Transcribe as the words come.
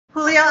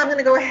I'm going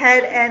to go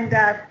ahead and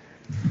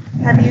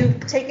have you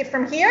take it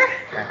from here.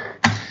 Okay.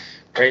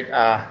 Great.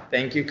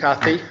 Thank you,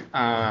 Kathy.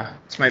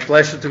 It's my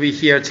pleasure to be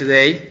here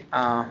today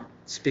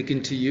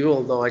speaking to you,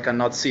 although I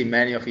cannot see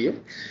many of you,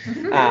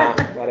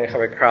 but I have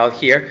a crowd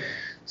here.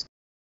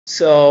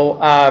 So,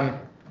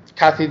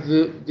 Kathy,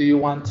 do you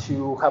want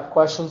to have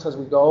questions as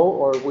we go,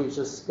 or we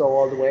just go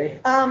all the way?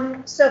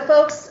 So,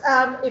 folks,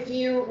 if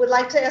you would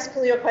like to ask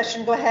Julio a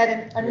question, go ahead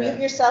and unmute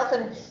yourself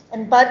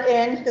and butt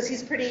in, because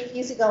he's pretty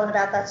easygoing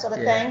about that sort of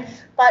thing.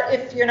 But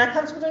if you're not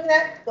comfortable doing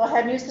that, go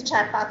ahead and use the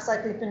chat box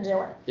like we've been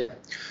doing. Yeah.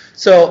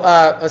 So,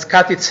 as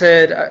Kathy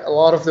said, a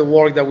lot of the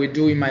work that we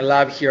do in my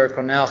lab here at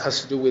Cornell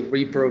has to do with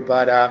repro,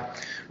 but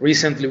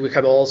recently we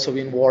have also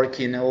been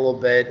working a little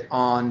bit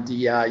on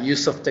the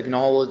use of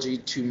technology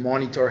to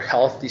monitor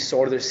health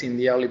disorders in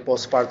the early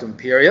postpartum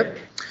period.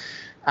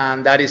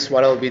 And that is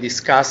what I'll be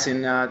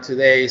discussing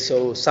today.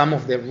 So some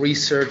of the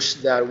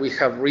research that we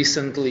have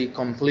recently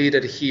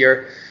completed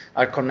here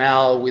at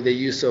Cornell with the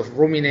use of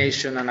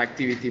rumination and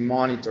activity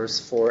monitors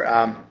for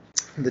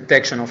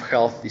detection of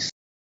health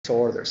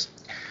disorders.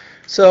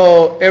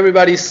 So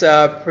everybody's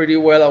pretty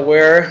well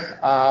aware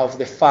of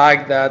the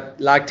fact that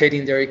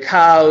lactating dairy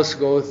cows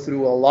go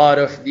through a lot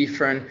of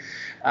different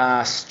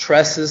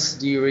stresses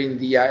during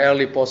the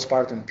early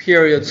postpartum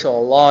period. So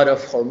a lot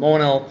of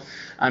hormonal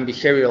and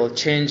behavioral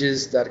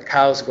changes that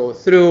cows go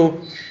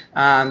through.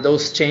 And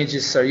those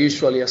changes are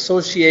usually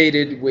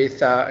associated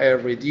with a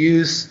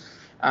reduced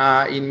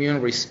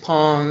immune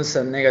response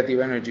and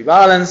negative energy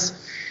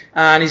balance.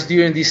 And it's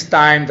during this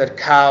time that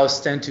cows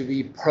tend to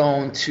be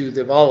prone to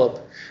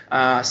develop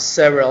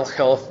several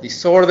health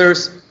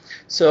disorders.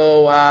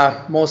 So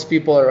most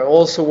people are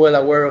also well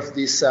aware of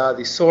these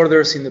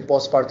disorders in the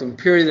postpartum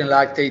period in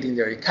lactating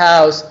dairy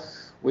cows.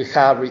 We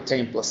have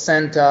retained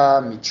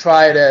placenta,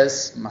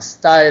 metritis,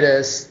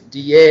 mastitis,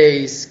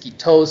 DAs,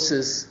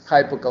 ketosis,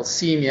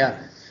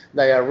 hypocalcemia,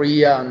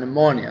 diarrhea, and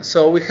pneumonia.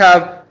 So we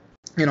have,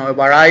 a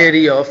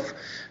variety of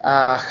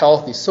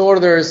health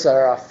disorders that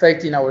are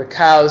affecting our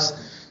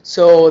cows.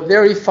 So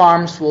dairy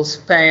farms will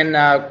spend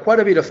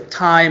quite a bit of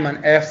time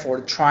and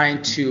effort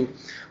trying to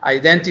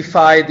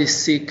identify these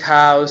sick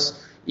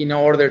cows in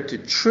order to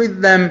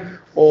treat them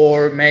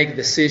or make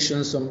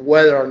decisions on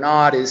whether or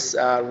not it's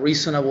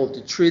reasonable to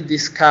treat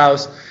these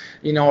cows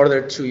in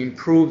order to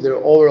improve their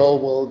overall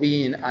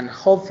well-being and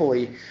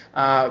hopefully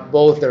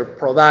both their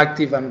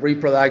productive and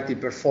reproductive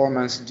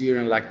performance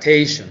during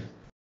lactation.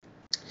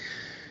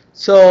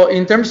 So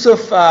in terms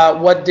of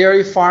what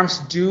dairy farms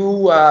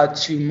do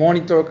to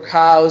monitor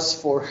cows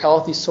for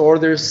health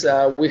disorders,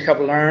 we have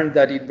learned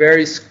that it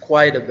varies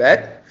quite a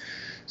bit.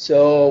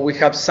 So we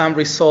have some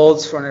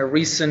results from a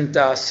recent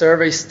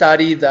survey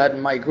study that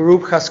my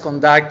group has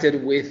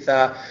conducted with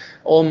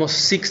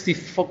almost 60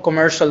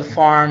 commercial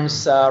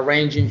farms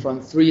ranging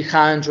from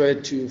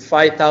 300 to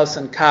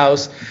 5,000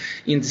 cows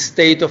in the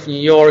state of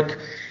New York.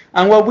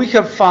 And what we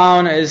have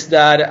found is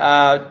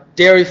that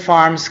dairy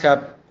farms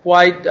have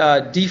quite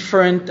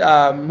different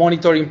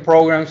monitoring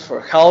programs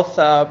for health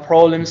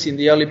problems in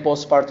the early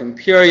postpartum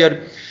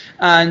period.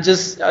 And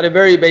just at a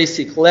very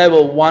basic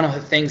level, one of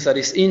the things that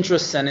is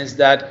interesting is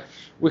that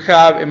we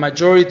have a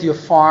majority of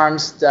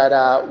farms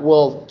that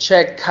will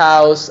check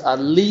cows at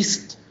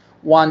least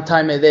one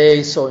time a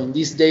day. So in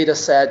this data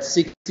set,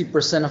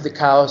 60% of the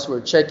cows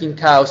were checking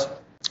cows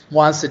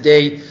once a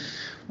day.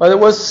 But there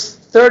was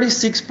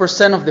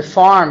 36% of the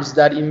farms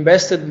that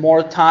invested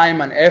more time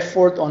and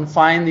effort on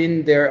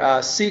finding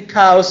their sick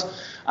cows,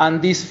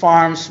 and these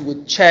farms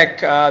would check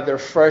their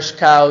fresh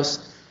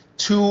cows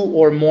 2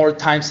 or more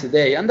times a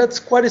day. And that's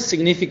quite a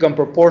significant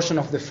proportion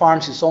of the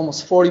farms. It's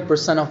almost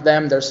 40% of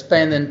them. They're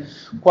spending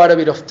quite a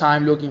bit of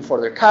time looking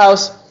for their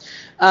cows.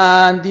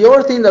 And the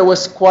other thing that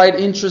was quite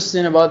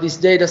interesting about this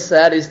data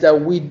set is that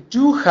we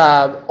do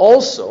have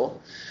also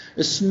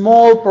a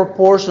small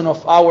proportion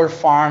of our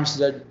farms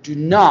that do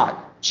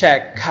not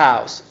check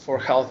cows for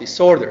health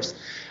disorders.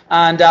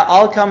 And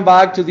I'll come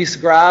back to this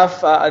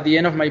graph at the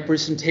end of my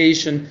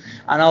presentation,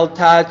 and I'll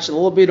touch a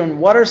little bit on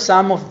what are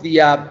some of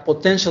the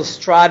potential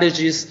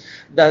strategies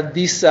that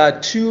these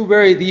two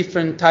very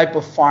different type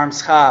of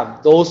farms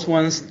have. Those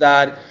ones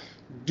that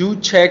do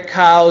check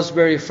cows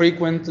very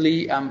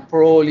frequently and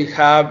probably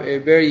have a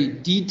very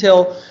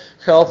detailed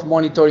health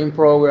monitoring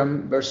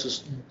program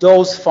versus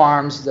those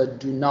farms that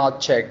do not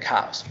check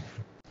cows.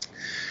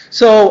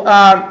 So,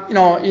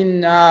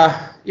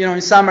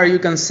 in summary, you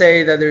can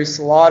say that there is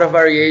a lot of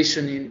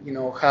variation in,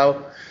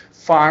 how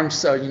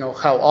farms,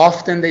 how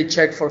often they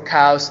check for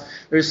cows.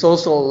 There is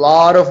also a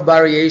lot of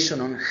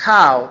variation on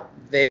how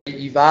they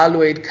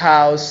evaluate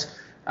cows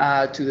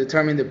to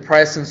determine the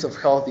presence of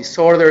health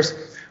disorders,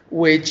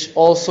 which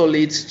also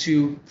leads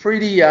to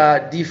pretty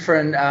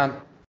different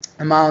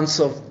amounts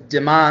of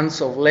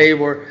demands of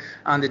labor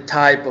and the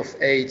type of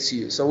aids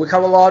used. So we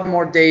have a lot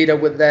more data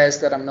with this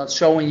that I'm not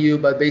showing you,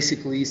 but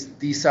basically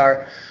these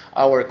are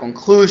our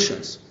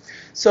conclusions.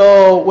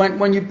 So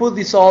when you put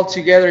this all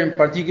together, in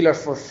particular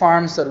for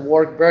farms that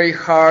work very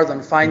hard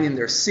on finding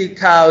their sick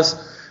cows,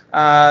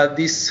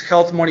 these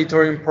health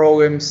monitoring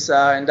programs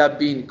end up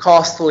being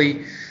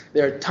costly.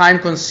 they're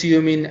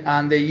time-consuming,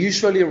 and they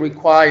usually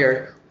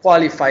require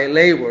qualified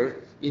labor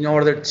in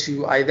order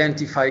to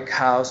identify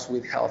cows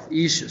with health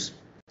issues.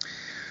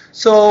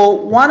 So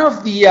one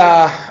of the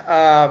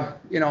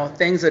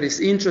things that is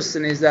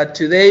interesting is that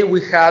today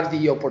we have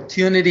the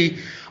opportunity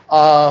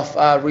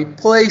of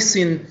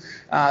replacing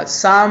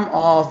some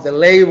of the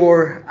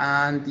labor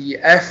and the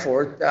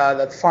effort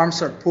that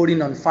farms are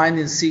putting on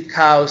finding sick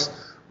cows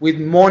with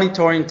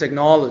monitoring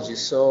technology.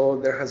 So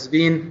there has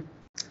been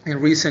in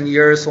recent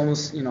years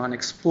almost an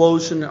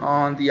explosion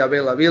on the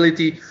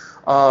availability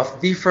of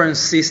different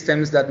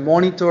systems that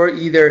monitor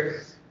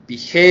either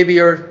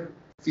behavior,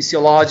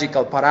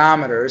 physiological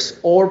parameters,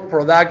 or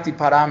productive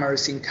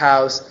parameters in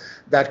cows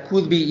that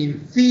could be in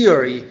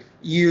theory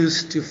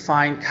used to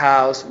find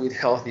cows with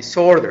health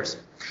disorders.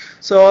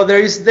 So there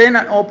is then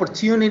an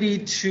opportunity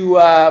to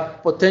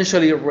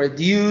potentially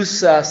reduce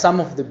some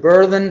of the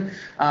burden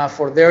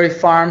for dairy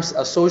farms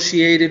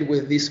associated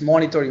with this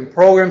monitoring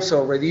program,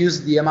 so reduce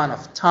the amount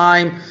of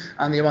time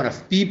and the amount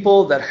of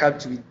people that have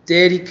to be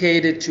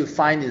dedicated to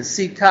finding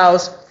sick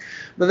cows.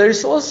 But there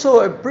is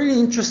also a pretty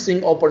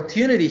interesting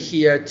opportunity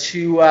here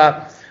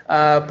to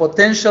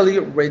potentially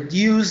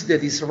reduce the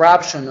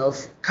disruption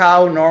of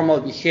cow normal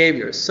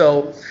behavior.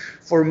 So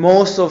for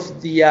most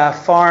of the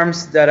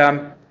farms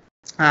that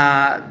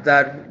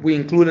we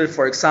included,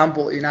 for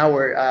example, in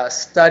our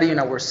study, in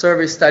our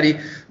survey study,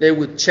 they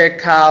would check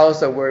cows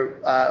that were,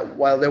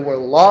 while they were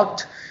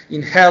locked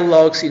in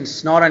headlocks.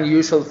 It's not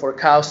unusual for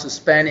cows to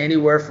spend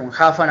anywhere from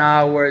half an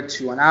hour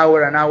to an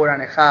hour and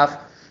a half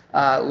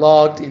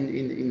locked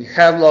in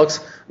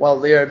headlocks while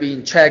they are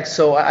being checked.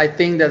 So I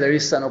think that there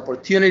is an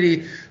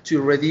opportunity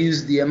to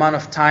reduce the amount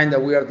of time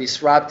that we are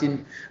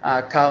disrupting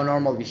cow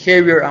normal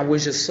behavior, and we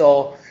just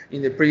saw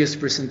in the previous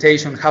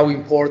presentation how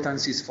important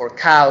it is for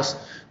cows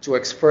to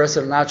express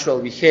their natural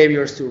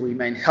behaviors, to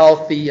remain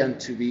healthy, and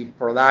to be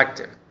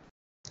productive.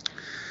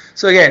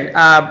 So again,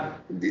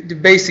 the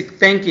basic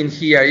thinking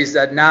here is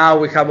that now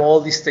we have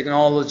all these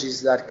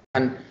technologies that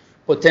can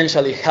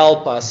potentially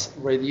help us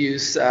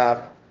reduce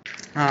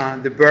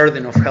the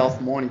burden of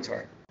health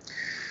monitoring.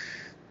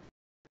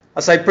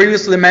 As I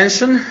previously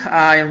mentioned,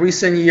 in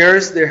recent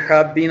years there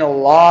have been a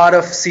lot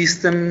of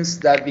systems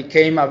that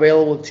became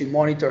available to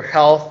monitor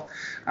health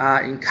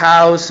in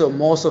cows. So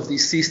most of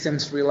these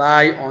systems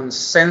rely on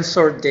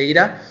sensor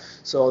data.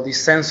 So these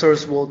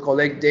sensors will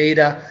collect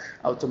data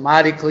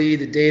automatically.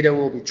 The data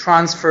will be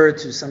transferred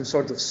to some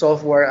sort of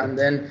software, and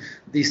then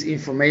this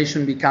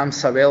information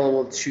becomes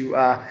available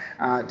to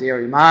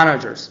dairy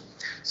managers.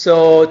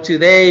 So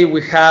today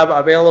we have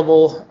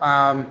available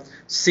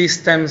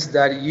systems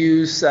that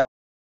use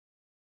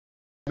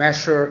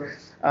measure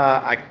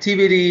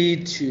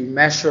activity, to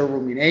measure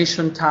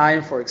rumination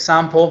time, for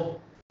example.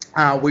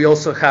 We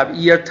also have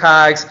ear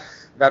tags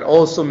that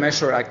also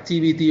measure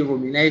activity,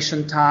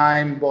 rumination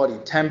time, body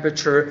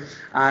temperature,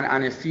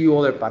 and a few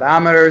other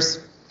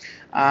parameters.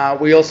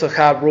 We also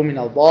have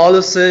ruminal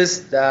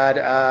boluses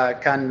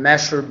that can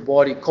measure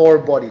core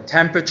body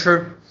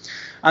temperature.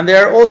 And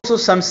there are also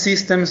some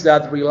systems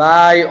that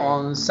rely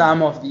on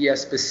some of the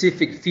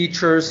specific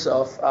features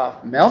of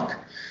milk.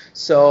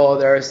 So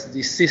there's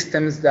these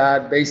systems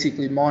that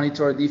basically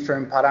monitor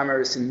different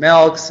parameters in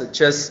milk,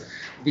 such as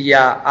the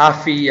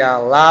AFI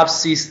lab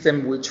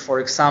system, which, for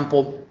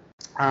example,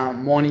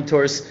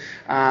 monitors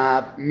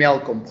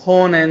milk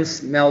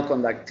components, milk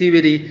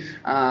conductivity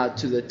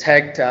to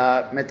detect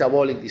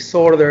metabolic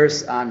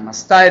disorders and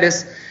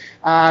mastitis.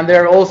 And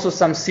there are also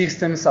some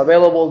systems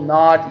available,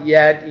 not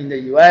yet in the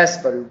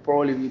US, but will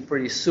probably be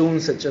pretty soon,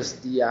 such as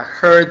the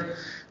herd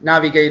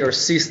navigator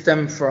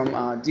system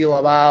from De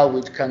Laval,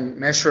 which can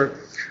measure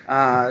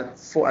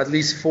for at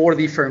least 4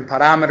 different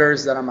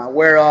parameters that I'm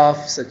aware of,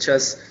 such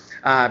as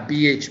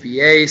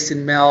BHBAs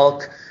in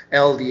milk,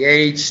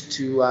 LDH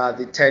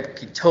to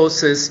detect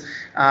ketosis,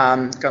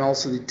 can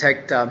also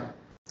detect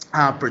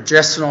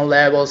progesterone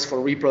levels for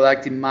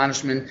reproductive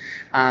management,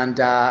 and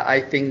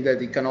I think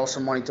that it can also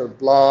monitor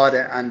blood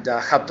and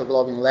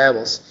haptoglobin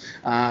levels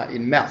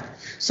in milk.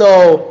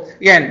 So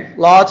again,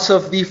 lots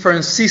of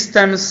different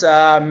systems.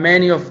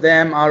 Many of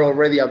them are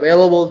already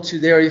available to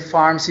dairy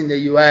farms in the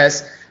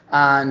US,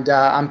 and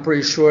I'm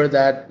pretty sure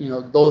that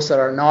those that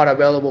are not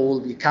available will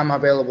become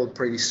available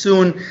pretty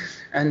soon.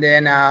 And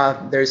then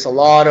there's a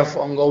lot of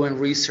ongoing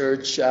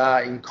research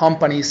in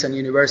companies and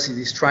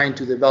universities trying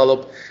to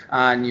develop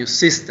new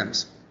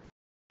systems.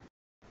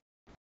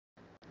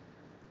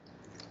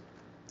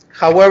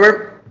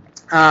 However,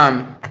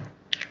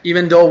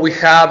 even though we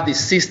have these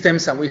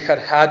systems and we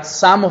had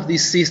some of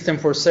these systems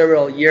for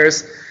several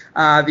years,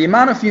 the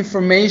amount of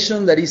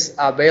information that is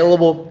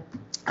available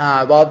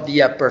about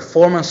the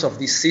performance of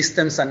these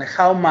systems and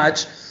how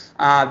much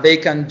they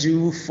can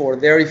do for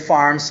dairy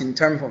farms in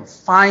terms of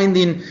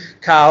finding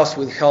cows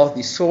with health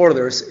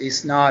disorders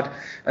is not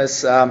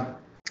as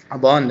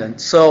abundant.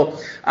 So,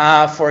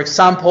 for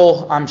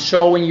example, I'm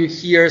showing you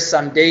here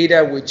some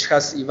data which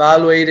has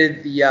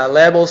evaluated the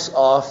levels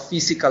of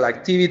physical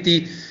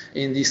activity.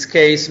 In this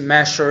case,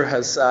 measure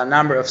has a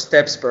number of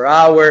steps per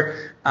hour,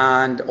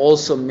 and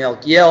also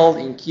milk yield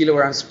in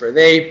kilograms per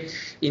day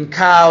in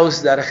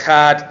cows that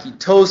had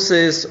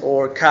ketosis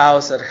or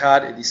cows that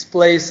had a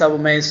displaced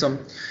abomasum.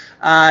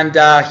 And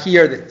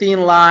here the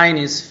thin line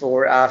is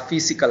for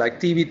physical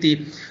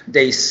activity.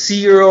 Day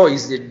 0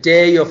 is the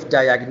day of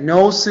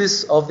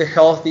diagnosis of the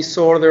health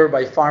disorder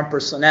by farm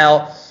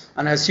personnel.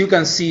 And as you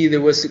can see,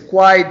 there was a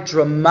quite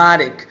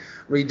dramatic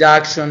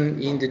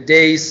reduction in the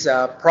days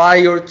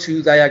prior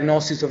to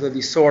diagnosis of the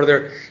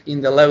disorder in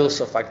the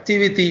levels of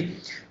activity.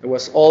 There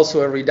was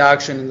also a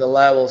reduction in the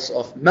levels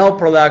of milk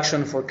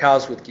production for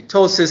cows with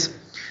ketosis.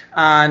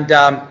 And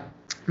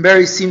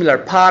very similar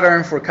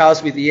pattern for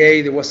cows with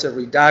DA. There was a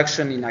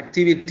reduction in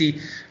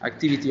activity.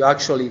 Activity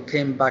actually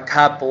came back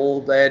up a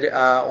little bit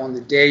on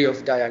the day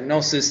of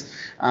diagnosis,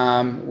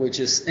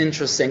 which is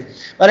interesting.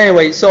 But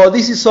anyway, so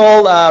this is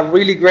all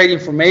really great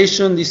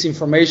information. This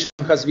information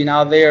has been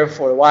out there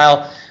for a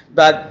while,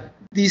 but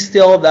this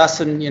still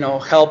doesn't,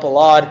 help a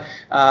lot.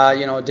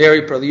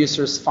 Dairy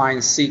producers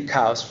find sick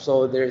cows,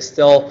 so there's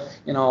still,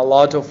 a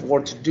lot of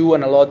work to do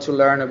and a lot to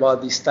learn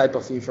about this type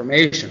of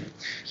information.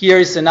 Here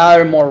is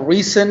another more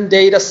recent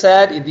data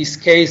set. In this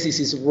case, this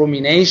is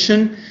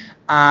rumination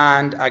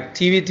and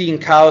activity in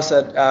cows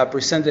that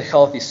presented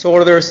health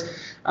disorders.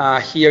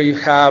 Here you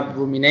have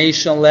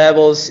rumination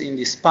levels in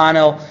this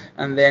panel,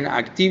 and then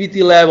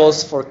activity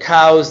levels for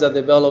cows that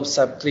develop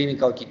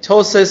subclinical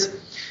ketosis.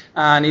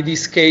 And in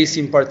this case,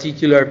 in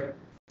particular,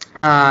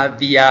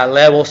 the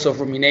levels of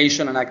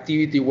rumination and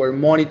activity were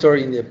monitored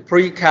in the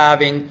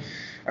pre-calving,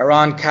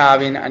 around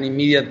calving, and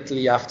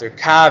immediately after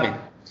calving.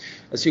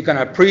 As you can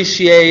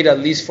appreciate, at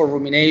least for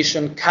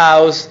rumination,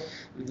 cows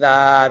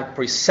that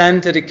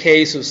presented a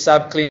case of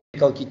subclinical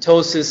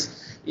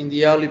ketosis in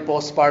the early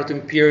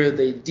postpartum period,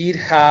 they did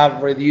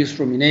have reduced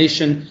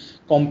rumination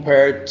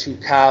compared to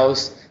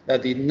cows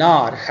that did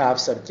not have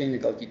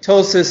subclinical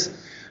ketosis.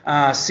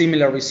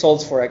 Similar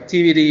results for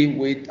activity,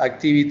 with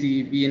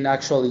activity being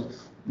actually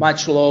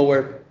much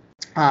lower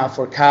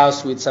for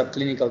cows with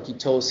subclinical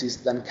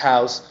ketosis than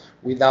cows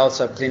without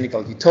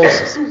subclinical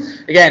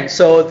ketosis. Again,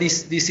 so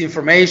this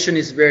information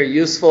is very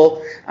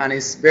useful, and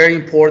it's very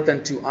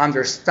important to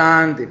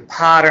understand the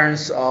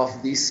patterns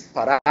of these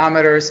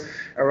parameters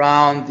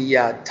around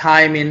the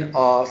timing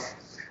of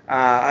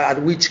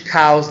at which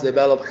cows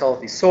develop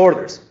health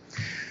disorders.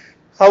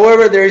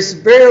 However, there is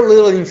very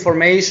little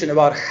information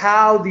about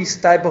how these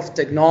type of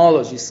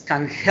technologies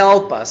can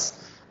help us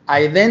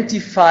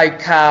identify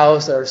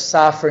cows that are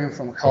suffering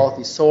from health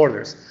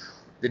disorders.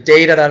 The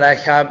data that I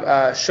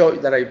have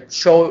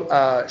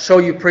show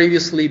you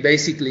previously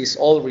basically is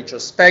all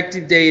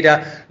retrospective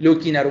data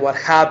looking at what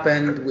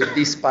happened with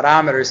these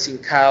parameters in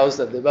cows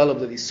that develop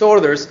the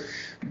disorders.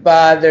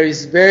 But there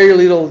is very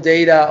little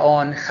data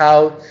on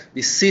how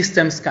the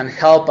systems can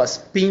help us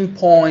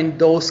pinpoint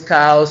those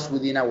cows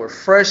within our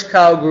fresh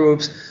cow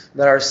groups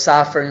that are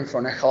suffering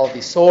from a health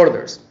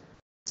disorder.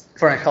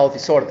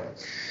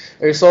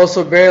 There is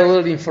also very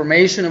little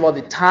information about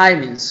the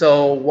timing.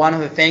 So one of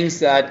the things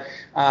that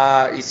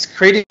is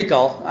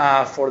critical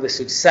for the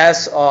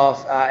success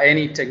of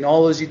any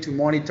technology to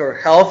monitor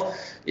health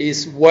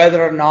is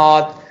whether or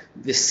not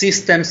the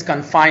systems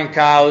can find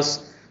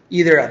cows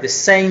either at the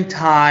same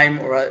time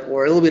or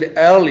a little bit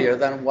earlier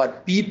than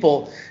what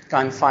people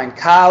can find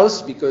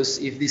cows, because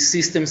if these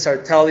systems are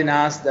telling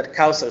us that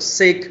cows are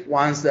sick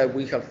once that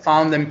we have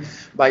found them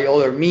by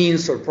other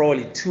means or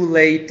probably too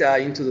late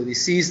into the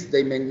disease,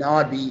 they may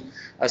not be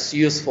as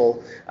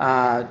useful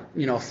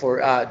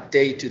for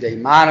day-to-day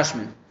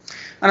management.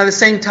 And at the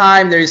same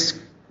time, there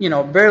is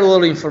very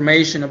little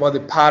information about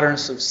the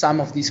patterns of some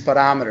of these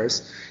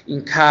parameters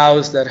in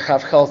cows that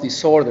have health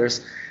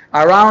disorders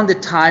around the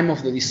time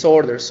of the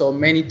disorder. So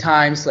many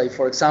times, like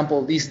for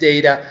example, this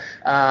data,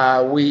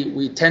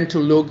 we tend to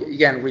look,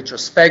 again,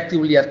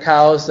 retrospectively at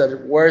cows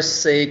that were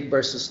sick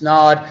versus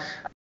not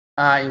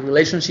in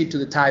relationship to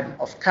the type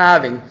of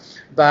calving,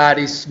 but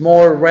it's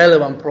more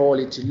relevant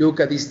probably to look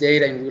at this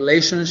data in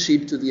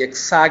relationship to the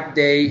exact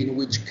day in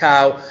which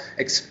cows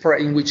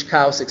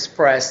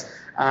express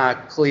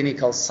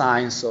clinical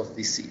signs of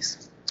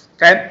disease.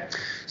 Okay,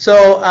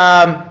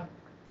 so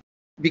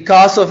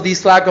because of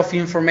this lack of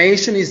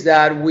information is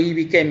that we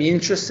became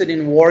interested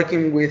in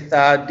working with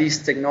these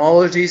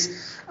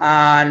technologies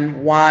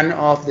and one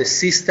of the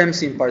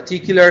systems in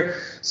particular.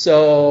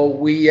 So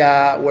we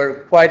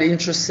were quite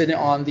interested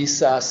on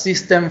this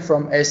system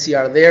from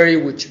SCR Dairy,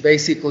 which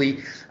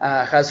basically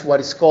has what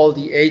is called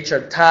the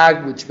HR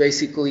tag, which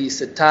basically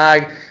is a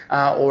tag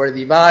or a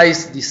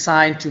device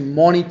designed to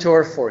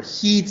monitor for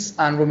heats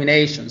and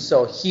rumination.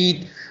 So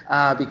heat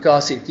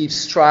because it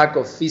keeps track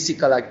of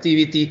physical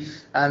activity,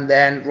 and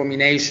then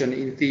rumination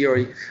in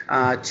theory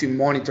to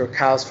monitor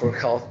cows for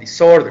health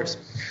disorders.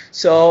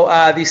 So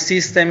this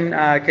system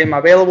came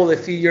available a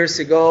few years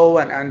ago,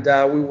 and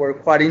we were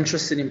quite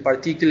interested in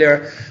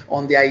particular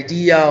on the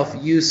idea of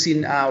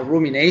using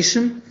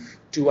rumination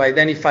to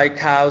identify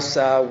cows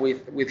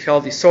with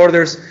health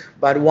disorders.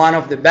 But one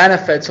of the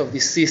benefits of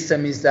this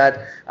system is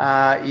that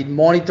it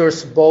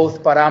monitors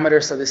both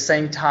parameters at the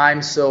same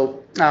time,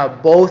 so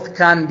both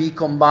can be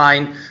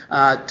combined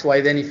to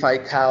identify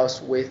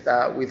cows with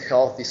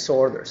health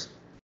disorders.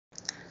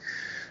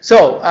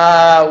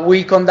 So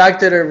we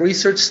conducted a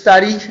research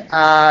study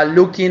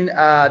looking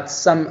at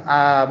some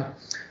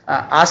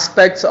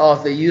aspects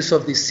of the use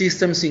of these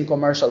systems in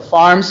commercial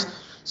farms.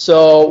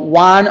 So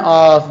one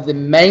of the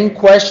main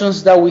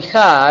questions that we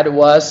had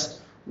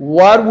was,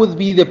 what would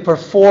be the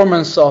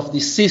performance of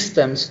these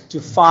systems to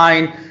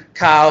find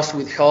cows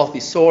with health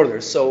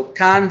disorders? So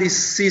can these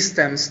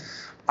systems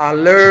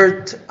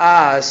alert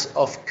us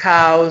of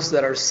cows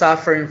that are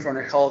suffering from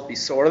a health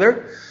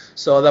disorder?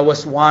 So that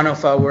was one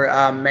of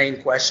our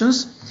main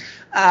questions.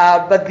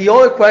 But the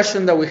other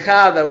question that we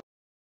had was,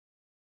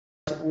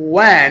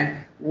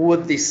 when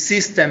would the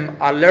system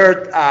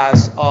alert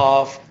us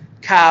of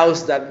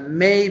cows that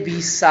may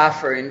be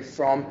suffering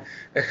from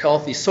a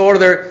health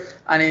disorder?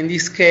 And in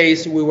this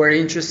case, we were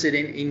interested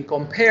in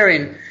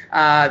comparing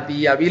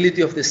the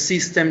ability of the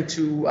system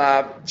to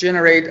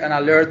generate an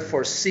alert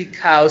for sick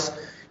cows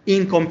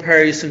in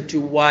comparison to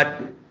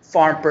what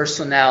farm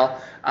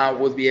personnel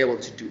would be able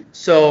to do.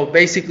 So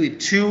basically,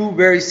 two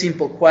very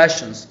simple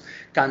questions.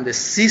 Can the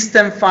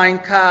system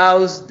find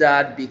cows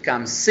that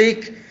become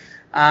sick?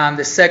 And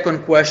the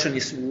second question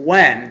is,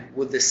 when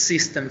would the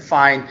system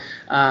find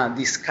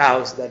these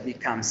cows that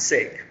become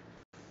sick?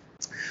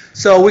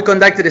 So we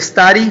conducted a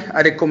study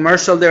at a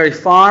commercial dairy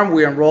farm.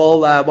 We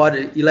enrolled about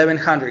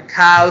 1,100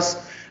 cows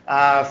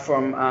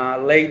from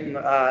late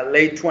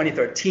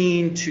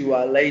 2013 to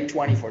late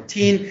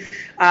 2014.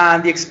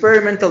 And the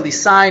experimental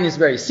design is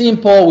very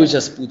simple. We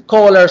just put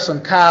collars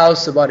on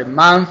cows about a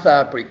month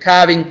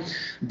pre-calving.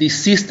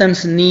 These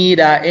systems need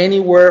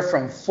anywhere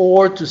from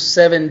 4 to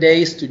 7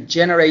 days to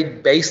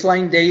generate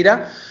baseline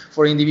data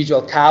for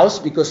individual cows,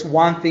 because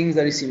one thing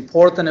that is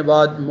important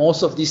about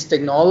most of these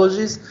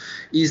technologies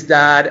is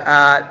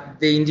that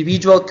the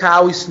individual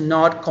cow is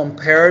not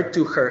compared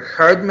to her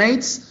herd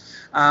mates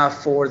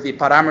for the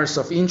parameters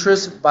of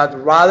interest,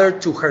 but rather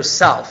to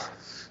herself.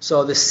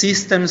 So the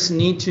systems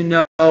need to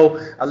know,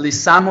 at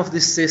least some of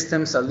these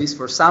systems, at least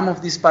for some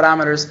of these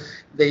parameters,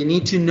 they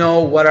need to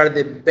know what are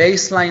the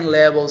baseline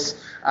levels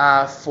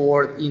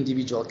for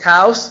individual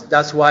cows.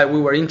 That's why we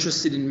were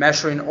interested in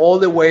measuring all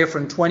the way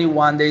from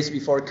 21 days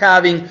before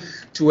calving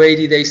to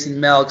 80 days in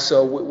milk.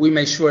 So we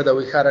made sure that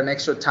we had an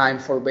extra time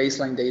for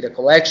baseline data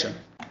collection.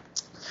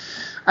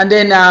 And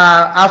then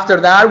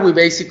after that, we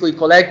basically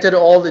collected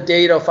all the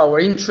data of our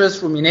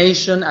interest,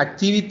 rumination,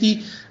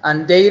 activity,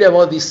 and data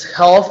about this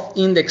health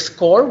index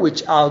score,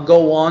 which I'll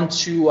go on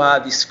to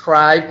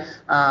describe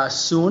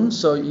soon,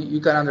 so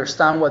you can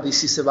understand what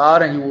this is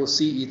about, and you will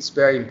see it's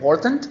very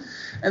important.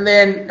 And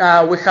then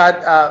we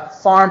had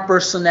farm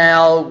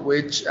personnel,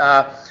 which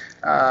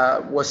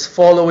was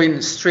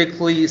following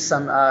strictly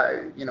some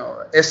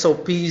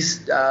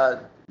SOPs that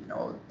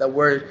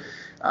were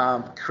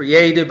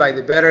created by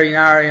the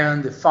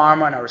veterinarian, the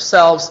farmer, and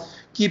ourselves,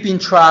 keeping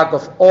track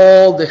of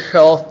all the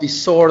health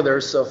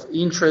disorders of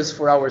interest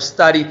for our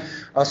study,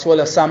 as well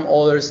as some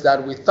others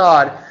that we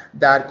thought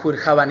that could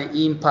have an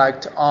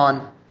impact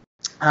on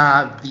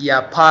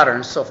the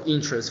patterns of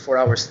interest for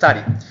our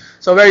study.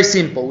 So very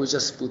simple. We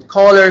just put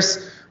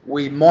collars.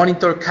 We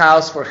monitor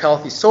cows for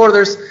health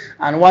disorders.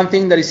 And one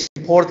thing that is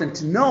important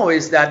to know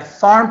is that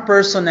farm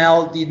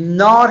personnel did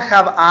not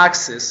have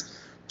access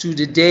to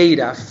the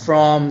data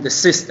from the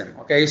system.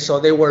 Okay, so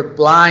they were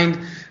blind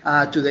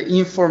to the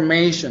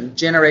information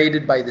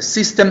generated by the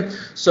system,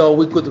 so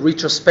we could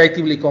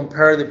retrospectively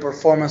compare the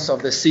performance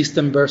of the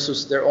system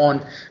versus their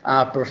own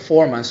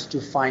performance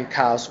to find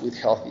cows with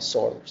health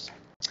disorders.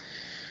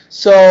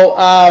 So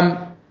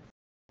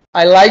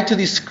I like to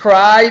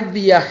describe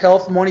the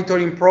health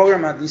monitoring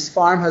program at this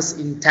farm as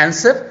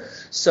intensive.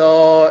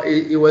 So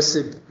it was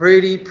a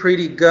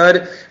pretty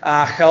good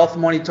health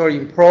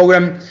monitoring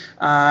program.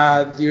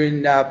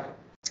 During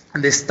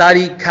the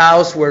study,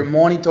 cows were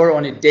monitored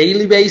on a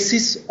daily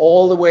basis,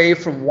 all the way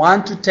from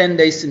 1 to 10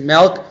 days in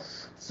milk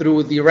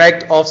through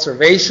direct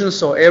observation.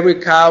 So every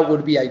cow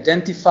would be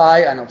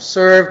identified and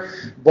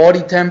observed.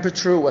 Body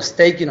temperature was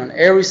taken on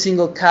every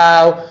single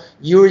cow.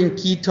 Urine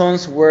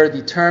ketones were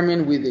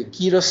determined with a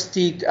keto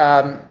stick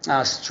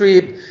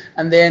strip.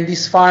 And then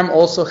this farm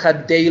also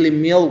had daily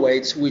meal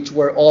weights, which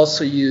were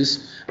also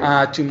used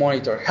to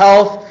monitor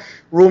health.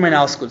 Rumen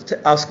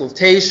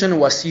auscultation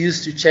was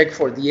used to check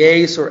for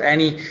DAs or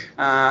any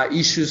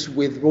issues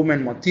with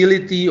rumen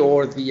motility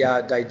or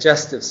the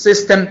digestive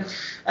system.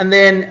 And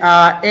then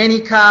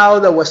any cow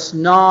that was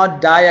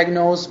not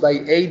diagnosed by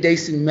 8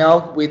 days in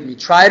milk with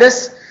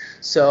metritis,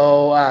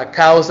 so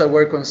cows that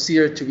were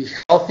considered to be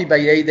healthy by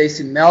 8 days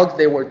in milk,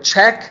 they were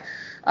checked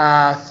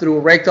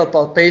through rectal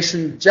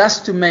palpation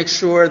just to make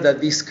sure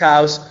that these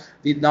cows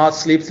did not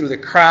slip through the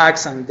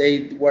cracks and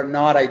they were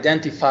not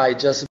identified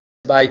just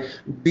by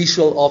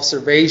visual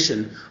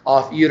observation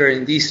of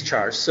uterine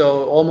discharge.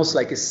 So almost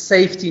like a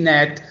safety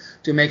net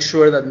to make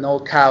sure that no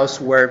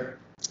cows were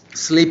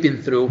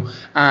sleeping through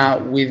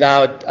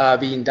without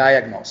being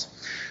diagnosed.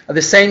 At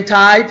the same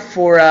time,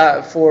 for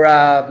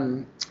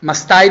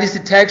mastitis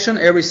detection,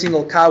 every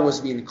single cow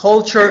was being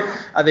cultured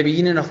at the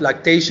beginning of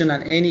lactation,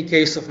 and any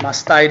case of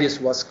mastitis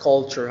was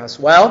cultured as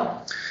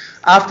well.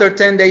 After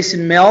 10 days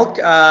in milk,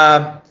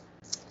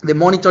 the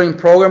monitoring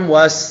program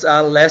was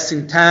less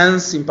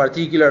intense. In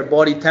particular,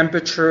 body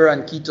temperature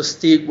and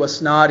ketostic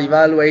was not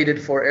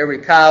evaluated for every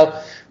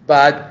cow,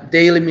 but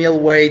daily meal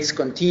weights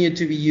continued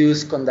to be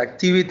used.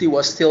 Conductivity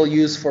was still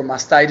used for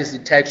mastitis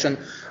detection,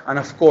 and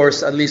of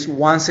course, at least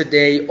once a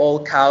day,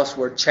 all cows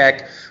were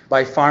checked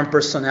by farm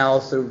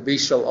personnel through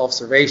visual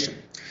observation.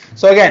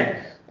 So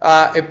again,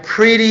 a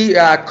pretty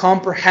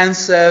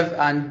comprehensive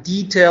and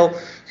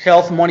detailed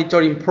health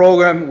monitoring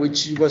program,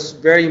 which was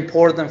very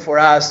important for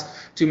us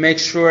to make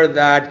sure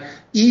that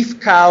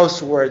if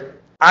cows were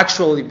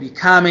actually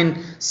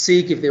becoming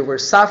sick, if they were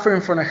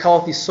suffering from a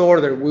health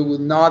disorder, we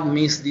would not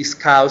miss these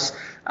cows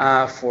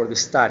for the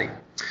study.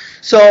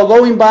 So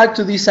going back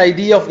to this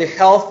idea of the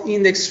health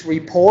index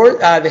report,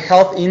 the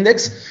health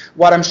index,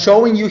 what I'm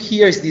showing you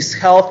here is this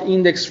health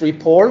index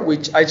report,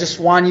 which I just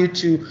want you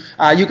to,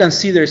 you can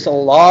see there's a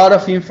lot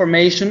of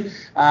information.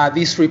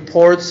 These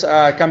reports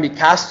can be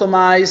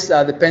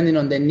customized depending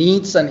on the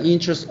needs and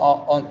interests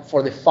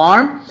for the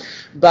farm.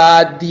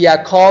 But the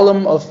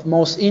column of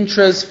most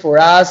interest for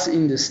us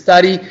in the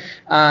study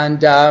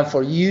and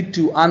for you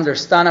to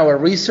understand our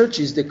research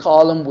is the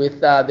column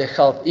with the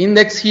health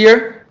index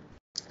here.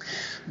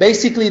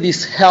 Basically,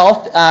 this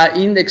health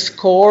index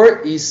score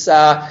is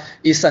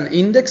an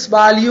index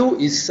value,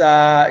 is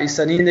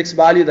an index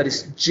value that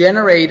is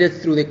generated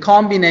through the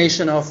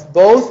combination of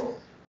both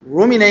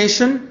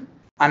rumination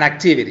and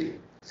activity.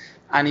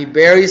 And it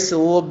varies a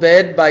little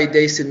bit by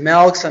days in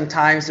milk.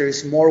 Sometimes there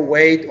is more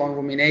weight on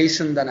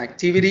rumination than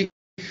activity,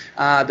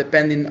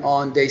 depending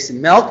on days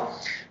in milk.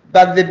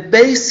 But the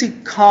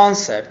basic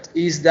concept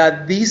is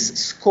that this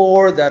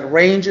score that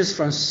ranges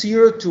from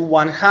 0 to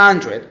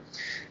 100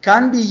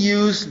 can be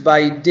used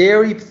by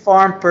dairy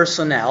farm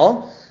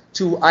personnel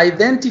to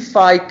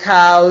identify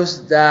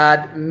cows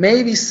that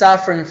may be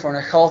suffering from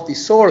a health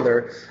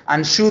disorder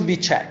and should be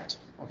checked.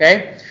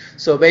 Okay?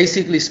 So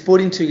basically it's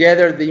putting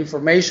together the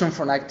information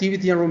from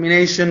activity and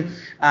rumination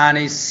and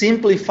is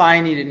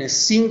simplifying it in a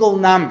single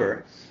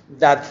number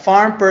that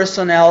farm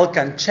personnel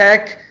can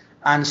check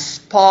and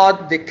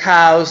spot the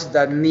cows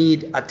that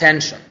need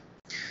attention.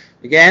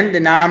 Again, the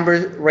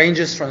number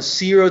ranges from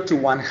 0 to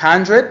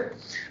 100,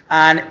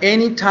 and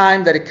any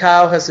time that a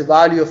cow has a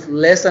value of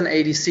less than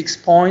 86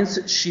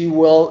 points, she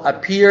will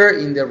appear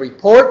in the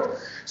report.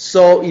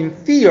 So in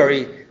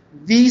theory,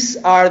 these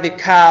are the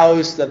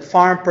cows that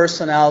farm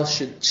personnel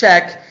should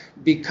check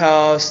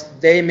because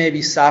they may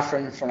be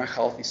suffering from a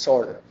health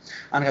disorder.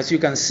 And as you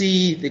can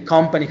see, the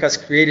company has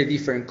created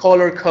different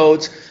color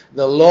codes.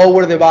 The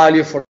lower the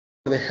value for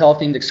the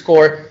health index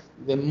score,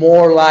 the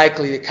more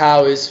likely the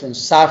cow is from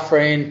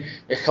suffering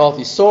a health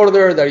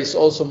disorder that is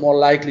also more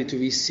likely to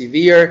be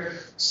severe.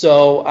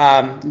 So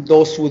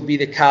those would be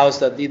the cows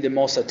that need the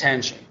most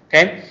attention.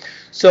 Okay?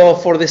 So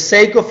for the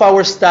sake of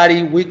our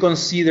study, we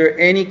consider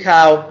any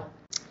cow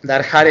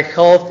that had a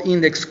health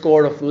index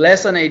score of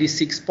less than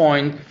 86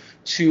 points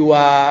to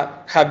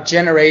have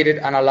generated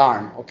an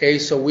alarm. Okay,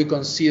 so we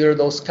consider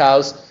those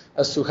cows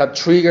as to have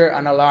triggered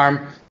an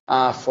alarm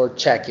for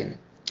checking.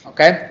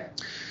 Okay,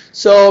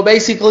 so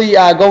basically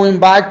going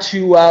back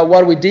to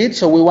what we did,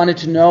 so we wanted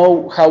to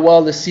know how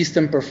well the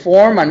system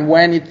performed and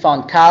when it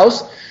found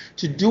cows.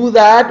 To do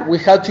that, we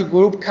had to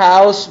group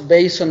cows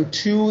based on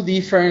two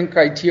different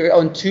criteria,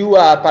 on two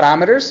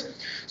parameters.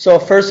 So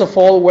first of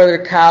all,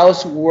 whether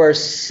cows were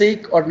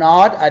sick or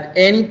not at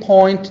any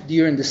point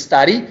during the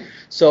study.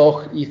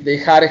 So if they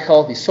had a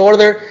health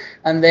disorder,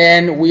 and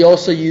then we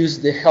also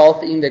used the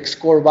health index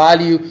score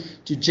value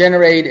to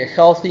generate a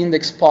health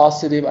index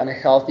positive and a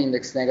health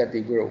index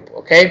negative group.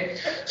 Okay?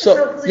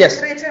 So yes.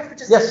 Can I interrupt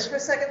for a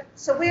second?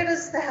 So where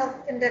does the health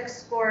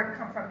index score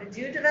come from? Did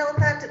you develop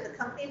that? Did the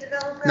company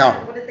develop that? No.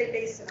 And what did they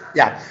base it on?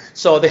 Yeah.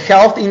 So the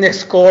health index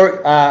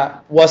score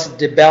was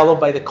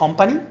developed by the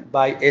company,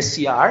 by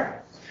SCR.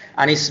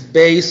 And it's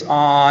based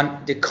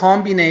on the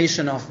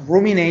combination of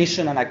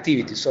rumination and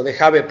activity. So they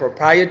have a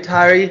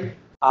proprietary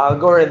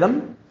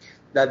algorithm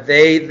that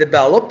they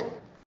develop,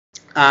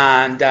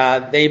 and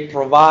they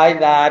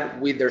provide that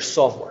with their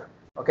software.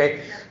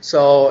 Okay,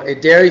 so a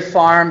dairy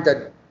farm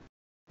that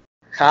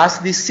has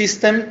this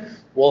system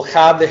will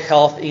have the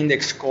health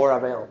index score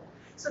available.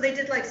 So they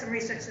did like some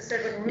research that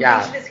said when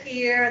rumination is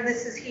here and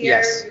this is here.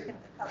 Yes. You can,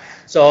 okay.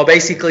 So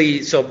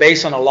basically, so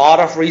based on a lot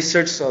of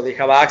research, so they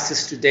have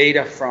access to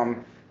data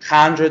from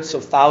hundreds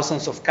of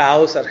thousands of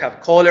cows that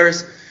have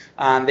collars,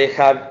 and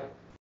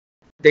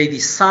they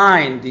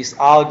design these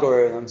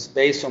algorithms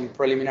based on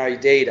preliminary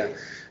data.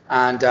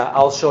 And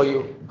I'll show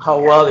you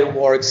how well it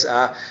works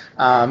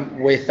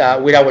with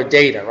our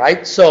data,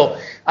 right? So,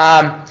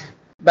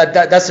 but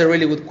that's a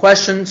really good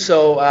question.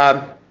 So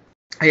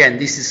again,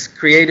 this is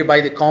created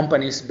by the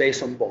companies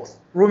based on both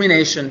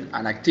rumination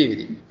and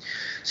activity.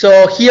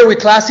 So here we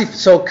classify,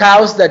 so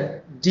cows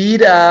that did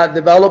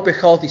develop a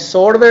health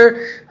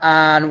disorder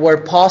and were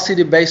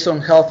positive based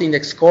on health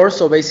index score.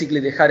 So basically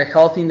they had a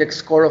health index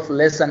score of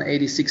less than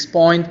 86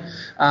 point.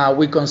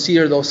 We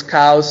consider those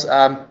cows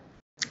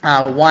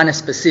one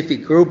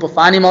specific group of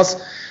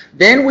animals.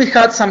 Then we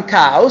had some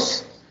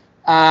cows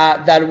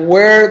that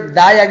were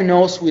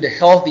diagnosed with a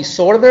health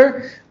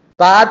disorder,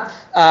 but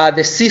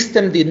the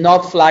system did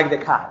not flag the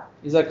cow.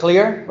 Is that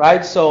clear?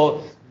 Right?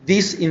 So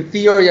these in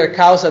theory are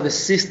cows that the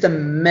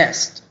system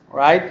missed,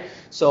 right?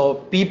 So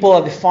people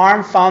at the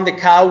farm found the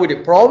cow with a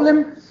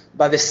problem,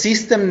 but the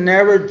system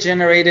never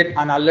generated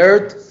an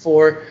alert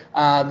for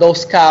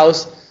those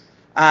cows.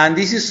 And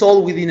this is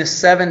all within a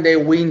 7-day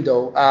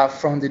window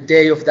from the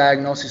day of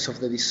diagnosis of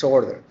the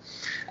disorder.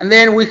 And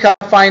then we have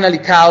finally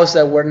cows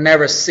that were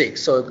never sick.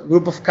 So a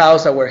group of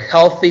cows that were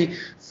healthy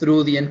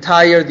through the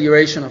entire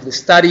duration of the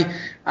study.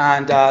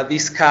 And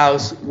these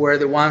cows were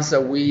the ones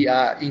that we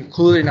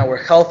included in our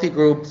healthy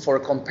group for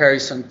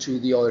comparison to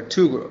the other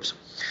two groups.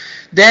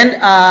 Then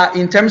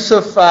in terms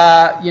of,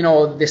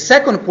 the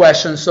second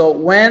question, so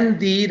when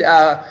did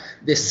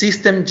the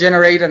system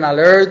generate an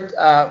alert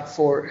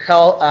for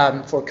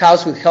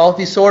cows with health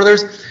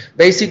disorders?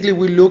 Basically,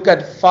 we look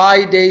at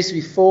 5 days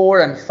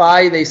before and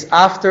 5 days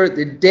after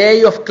the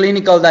day of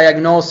clinical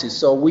diagnosis.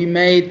 So we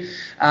made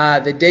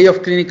the day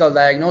of clinical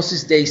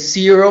diagnosis, day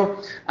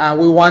 0.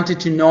 We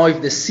wanted to know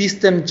if the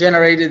system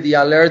generated the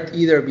alert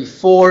either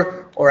before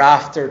or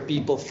after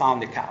people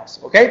found the cows,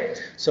 okay?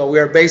 So we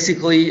are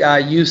basically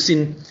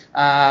using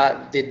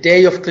the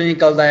day of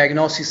clinical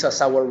diagnosis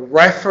as our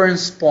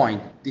reference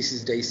point. This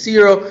is day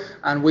 0,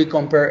 and we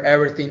compare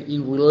everything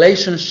in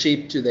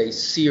relationship to day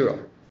 0.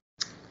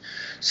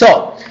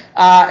 So,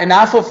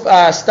 enough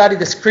of study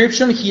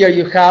description. Here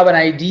you have an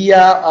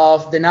idea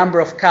of the number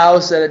of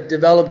cows that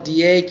develop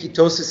DA,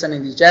 ketosis, and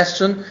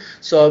indigestion.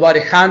 So about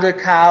 100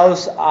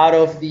 cows out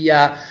of the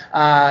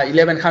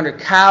 1,100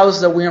 cows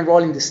that we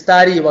enroll in the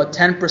study, about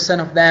 10%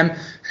 of them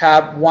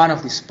have one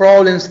of these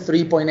problems.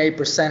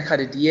 3.8% had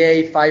a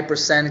DA,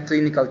 5%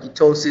 clinical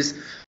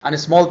ketosis, and a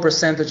small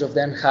percentage of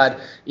them had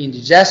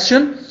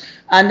indigestion.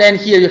 And then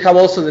here you have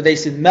also the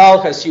days in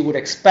milk, as you would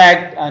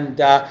expect, and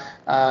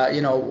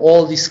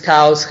all these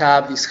cows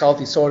have these health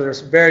disorders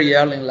very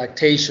early in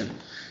lactation.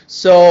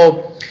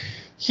 So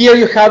here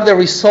you have the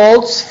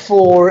results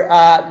for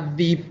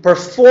the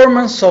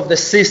performance of the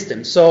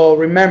system. So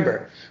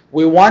remember,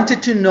 we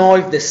wanted to know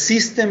if the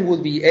system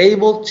would be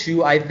able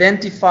to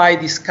identify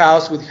these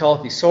cows with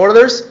health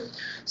disorders.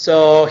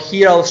 So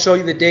here I'll show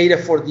you the data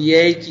for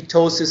DA,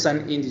 ketosis,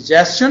 and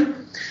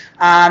indigestion.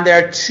 And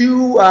there are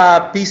two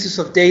pieces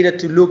of data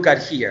to look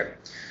at here.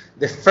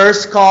 The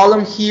first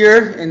column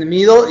here in the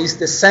middle is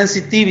the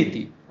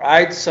sensitivity,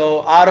 right?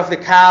 So out of the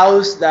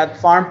cows that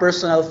farm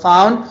personnel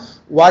found,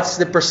 what's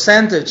the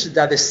percentage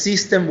that the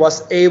system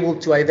was able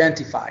to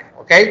identify,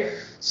 okay?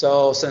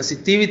 So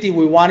sensitivity,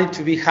 we want it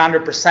to be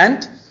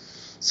 100%.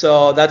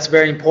 So that's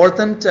very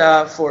important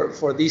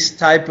for these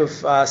type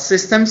of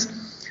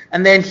systems.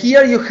 And then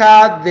here you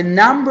have the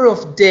number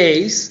of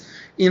days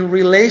in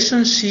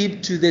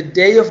relationship to the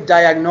day of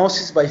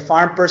diagnosis by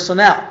farm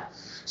personnel.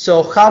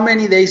 So how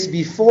many days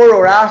before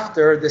or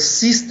after the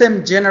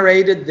system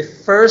generated the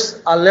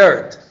first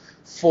alert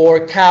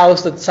for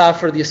cows that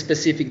suffer the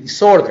specific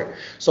disorder.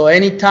 So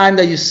anytime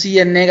that you see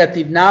a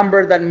negative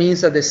number, that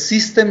means that the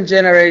system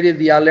generated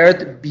the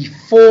alert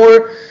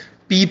before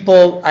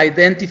people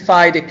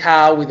identified a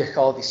cow with a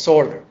health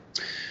disorder.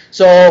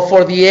 So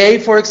for the A,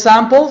 for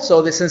example,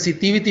 so the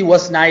sensitivity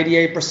was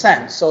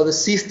 98%. So the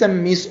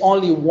system missed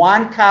only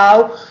one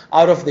cow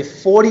out of the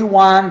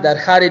 41 that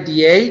had a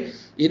DA.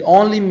 It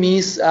only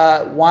missed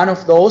one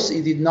of those.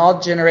 It did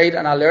not generate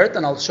an alert,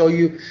 and I'll show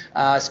you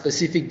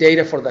specific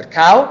data for that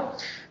cow.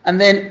 And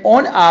then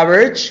on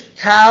average,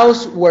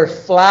 cows were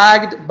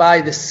flagged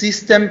by the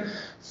system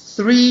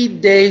 3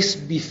 days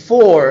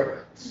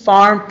before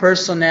farm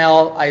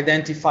personnel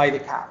identified the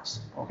cows,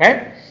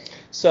 okay?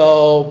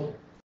 So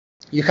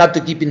you have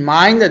to keep in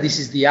mind that this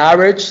is the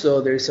average,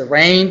 so there's a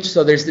range.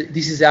 So this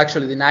is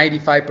actually the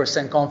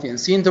 95%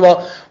 confidence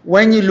interval.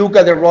 When you look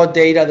at the raw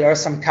data, there are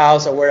some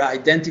cows that were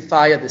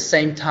identified at the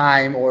same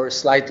time or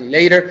slightly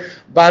later,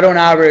 but on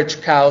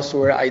average, cows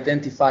were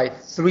identified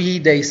 3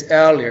 days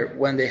earlier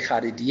when they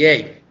had a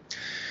DA.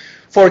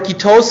 For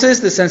ketosis,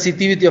 the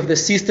sensitivity of the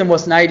system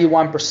was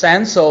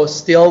 91%, so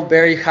still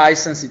very high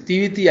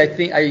sensitivity. I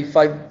think, if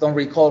I don't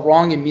recall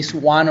wrong, it missed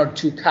 1 or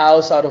 2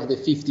 cows out of the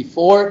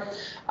 54.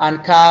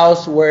 And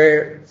cows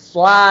were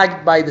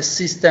flagged by the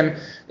system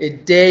a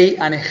day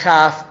and a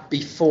half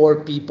before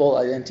people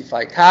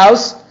identify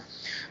cows.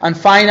 And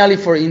finally,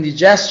 for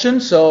indigestion,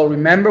 so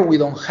remember, we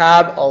don't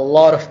have a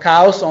lot of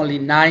cows. Only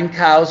 9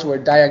 cows were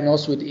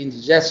diagnosed with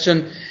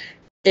indigestion,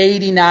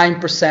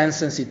 89%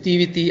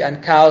 sensitivity,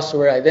 and cows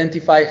were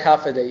identified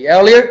half a day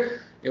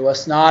earlier. It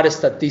was not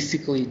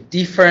statistically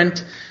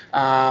different,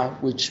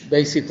 which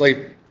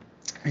basically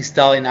is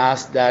telling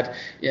us that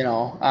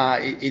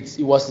it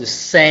was the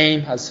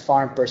same as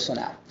farm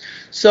personnel.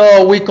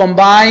 So we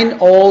combine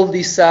all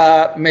these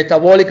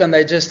metabolic and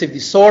digestive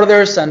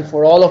disorders, and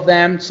for all of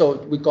them, so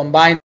we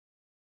combine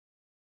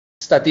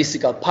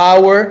statistical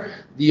power.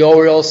 The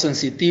overall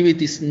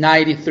sensitivity is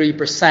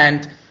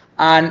 93%,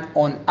 and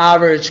on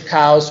average,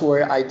 cows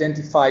were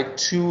identified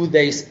 2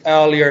 days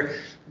earlier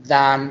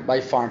than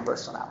by farm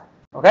personnel.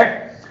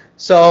 Okay?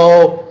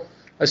 So,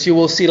 as you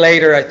will see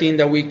later, I think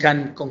that we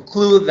can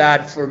conclude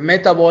that for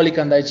metabolic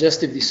and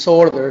digestive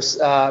disorders,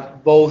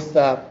 both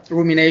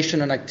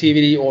rumination and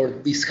activity, or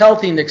this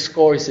health index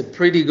score, is a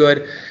pretty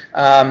good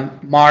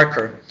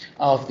marker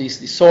of these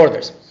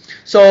disorders.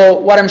 So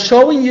what I'm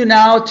showing you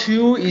now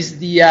too is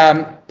the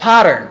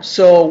pattern.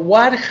 So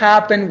what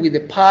happened with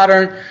the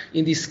pattern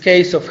in this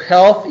case of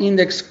health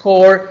index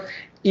score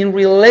in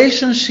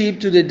relationship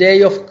to the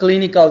day of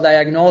clinical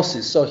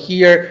diagnosis. So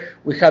here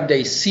we have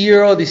day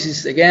 0. This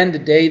is again the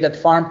day that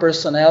farm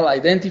personnel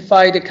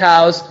identified the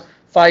cows,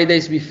 5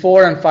 days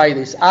before and 5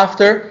 days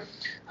after.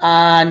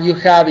 And you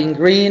have in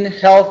green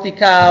healthy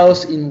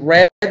cows, in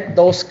red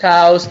those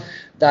cows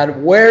that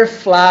were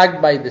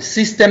flagged by the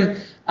system,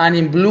 and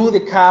in blue the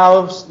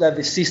cows that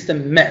the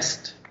system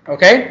missed.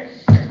 Okay?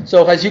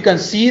 So as you can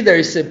see, there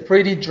is a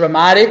pretty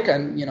dramatic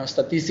and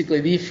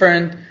statistically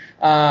different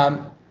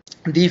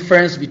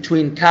difference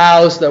between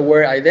cows that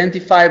were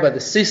identified by the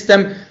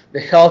system. The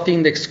health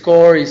index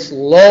score is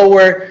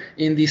lower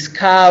in these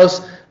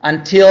cows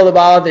until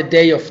about the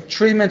day of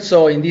treatment.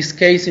 So in this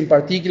case in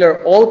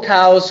particular, all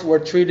cows were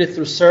treated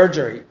through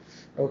surgery.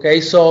 Okay,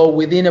 so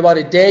within about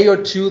a day or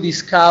two,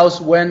 these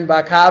cows went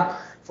back up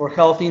for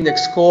health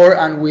index score,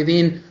 and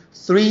within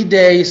 3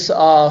 days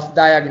of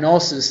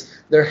diagnosis,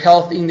 their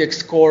health index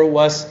score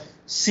was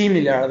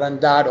similar than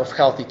that of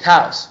healthy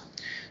cows.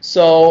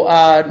 So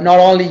not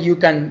only you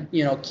can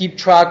keep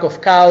track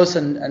of cows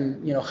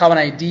and have an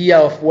idea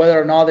of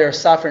whether or not they're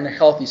suffering a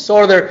health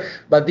disorder,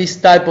 but this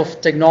type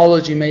of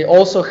technology may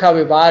also have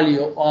a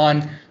value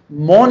on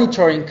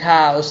monitoring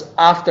cows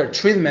after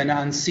treatment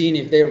and seeing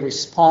if they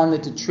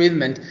responded to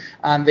treatment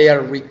and they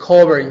are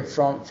recovering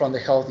from the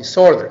health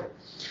disorder.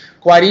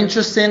 Quite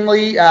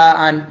interestingly,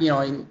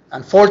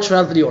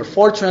 unfortunately or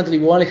fortunately,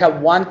 we only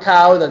have one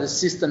cow that the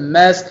system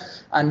missed,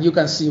 and you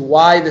can see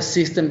why the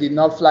system did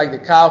not flag the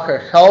cow. Her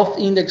health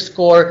index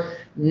score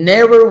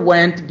never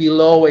went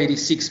below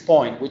 86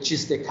 point, which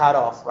is the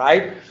cutoff,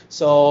 right?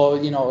 So,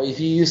 if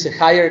you use a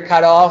higher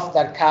cutoff,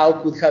 that cow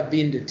could have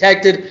been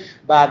detected,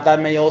 but that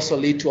may also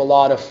lead to a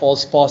lot of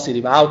false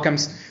positive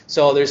outcomes.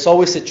 So there's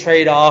always a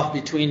trade-off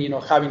between,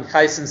 having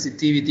high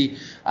sensitivity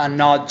and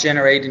not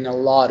generating a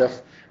lot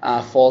of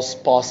false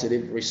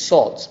positive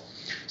results.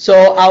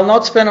 So I'll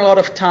not spend a lot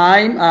of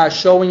time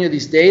showing you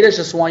this data.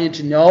 Just want you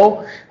to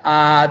know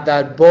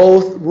that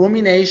both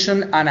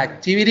rumination and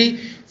activity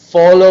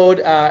followed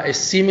a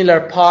similar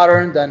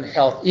pattern than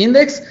health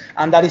index,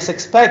 and that is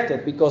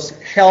expected because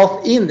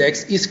health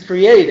index is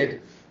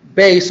created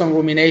based on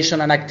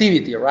rumination and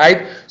activity,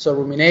 right? So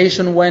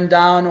rumination went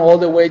down all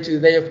the way to the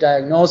day of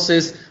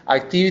diagnosis.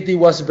 Activity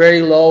was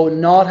very low,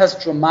 not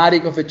as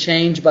dramatic of a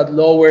change, but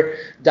lower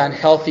than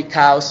healthy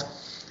cows.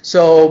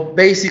 So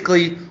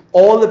basically,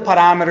 all the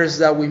parameters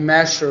that we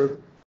measure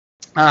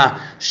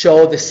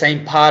show the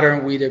same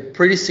pattern, with a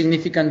pretty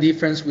significant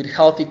difference with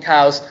healthy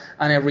cows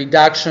and a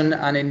reduction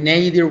and a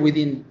nadir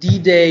within the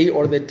day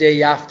or the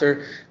day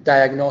after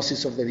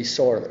diagnosis of the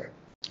disorder.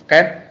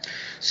 Okay?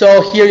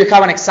 So here you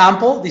have an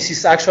example. This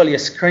is actually a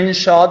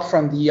screenshot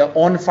from the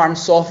on-farm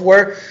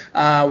software,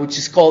 which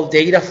is called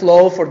data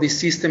flow for this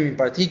system in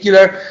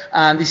particular.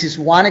 And this is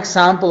one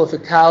example of a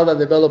cow that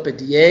developed a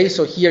DA.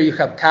 So here you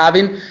have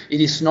calving. It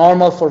is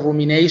normal for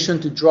rumination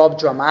to drop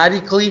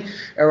dramatically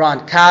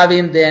around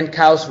calving. Then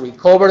cows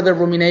recover the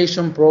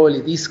rumination.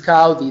 Probably this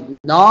cow did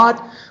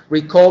not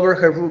recover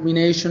her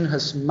rumination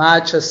as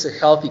much as a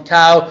healthy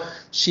cow.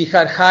 She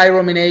had high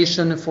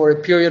rumination for a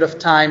period of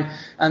time,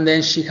 and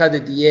then she had a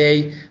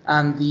DA,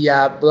 and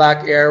the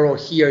black arrow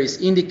here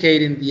is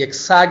indicating the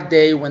exact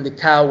day when the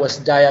cow was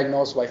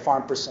diagnosed by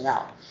farm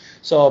personnel.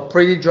 So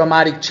pretty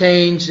dramatic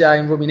change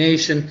in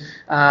rumination.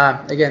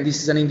 Again,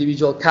 this is an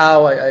individual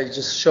cow. I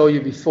just showed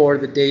you before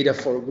the data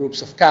for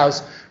groups of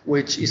cows,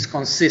 which is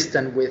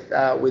consistent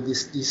with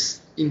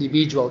this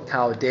individual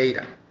cow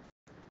data.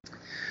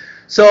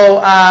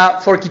 So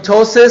for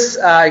ketosis,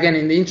 again,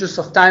 in the interest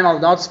of time, I'll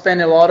not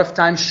spend a lot of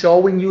time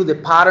showing you the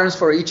patterns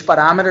for each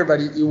parameter, but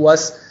it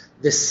was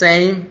the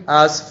same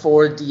as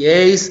for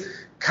DAs.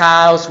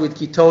 Cows with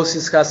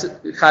ketosis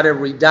had a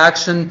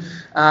reduction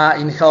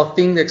in health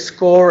index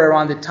score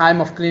around the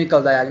time of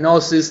clinical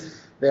diagnosis.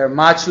 They're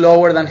much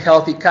lower than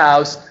healthy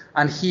cows.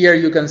 And here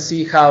you can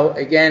see how,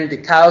 again, the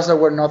cows that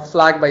were not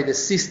flagged by the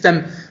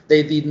system,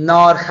 they did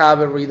not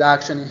have a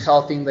reduction in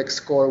health index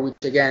score, which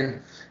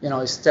again,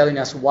 is telling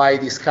us why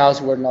these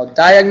cows were not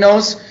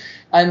diagnosed.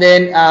 And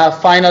then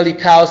finally,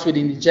 cows with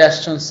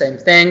indigestion, same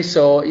thing.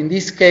 So in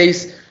this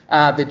case,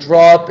 the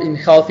drop in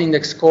health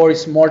index score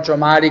is more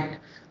dramatic,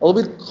 a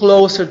little bit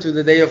closer to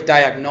the day of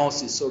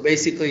diagnosis. So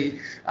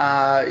basically,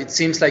 it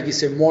seems like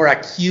it's a more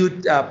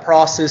acute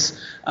process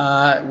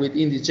with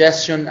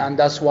indigestion, and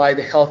that's why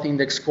the health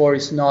index score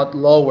is not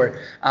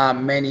lower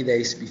many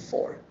days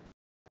before.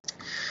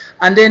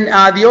 And then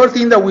the other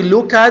thing that we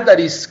look at that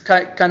is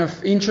kind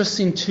of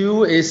interesting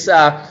too is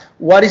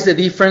what is the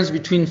difference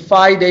between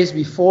 5 days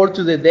before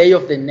to the day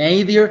of the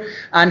nadir.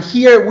 And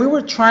here we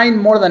were trying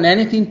more than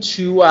anything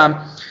to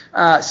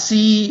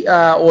see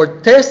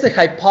or test the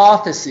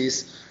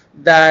hypothesis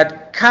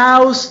that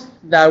cows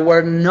that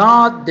were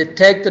not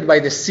detected by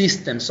the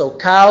system, so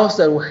cows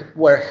that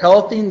were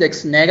health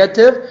index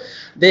negative,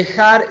 they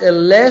had a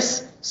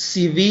less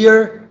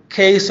severe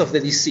case of the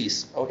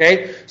disease,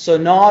 okay? So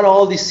not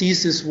all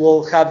diseases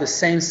will have the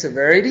same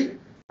severity,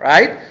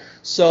 right?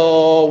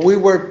 So we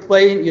were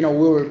we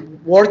were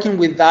working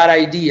with that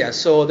idea.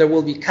 So there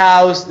will be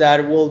cows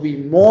that will be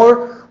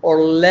more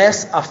or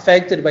less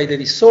affected by the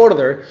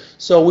disorder.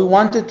 So we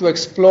wanted to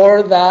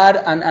explore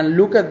that and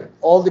look at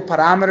all the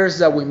parameters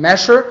that we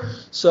measure.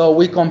 So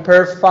we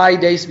compare 5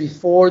 days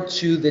before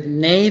to the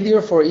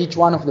nadir for each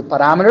one of the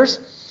parameters.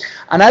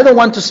 And I don't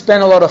want to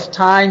spend a lot of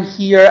time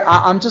here.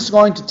 I'm just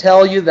going to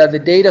tell you that the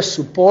data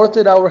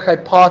supported our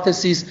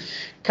hypothesis.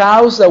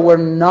 Cows that were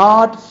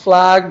not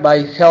flagged by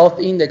health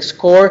index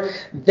score,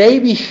 they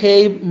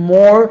behave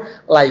more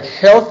like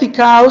healthy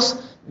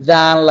cows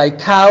than like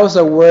cows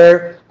that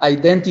were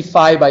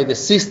identified by the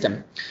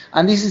system.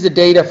 And this is the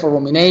data for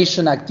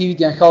rumination,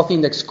 activity, and health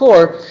index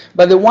score.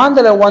 But the one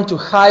that I want to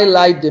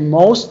highlight the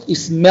most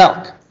is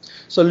milk.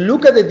 So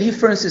look at the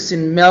differences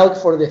in milk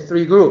for the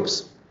three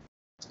groups.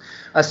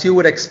 As you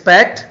would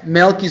expect,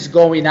 milk is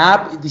going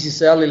up. This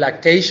is early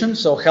lactation,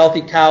 so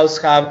healthy cows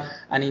have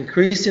an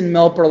increase in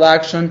milk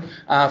production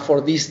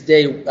for this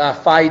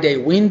 5-day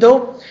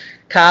window.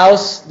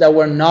 Cows that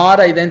were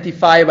not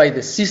identified by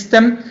the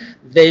system,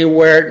 they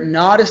were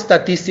not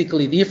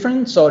statistically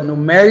different, so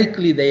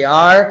numerically they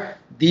are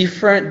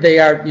different. They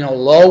are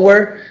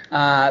lower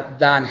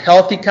than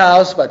healthy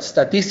cows, but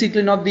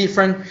statistically not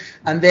different.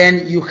 And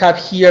then you have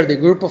here the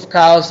group of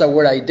cows that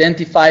were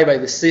identified by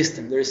the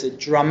system. There is a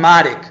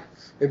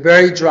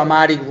very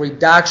dramatic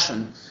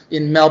reduction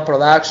in milk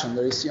production.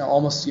 There is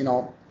almost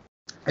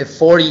a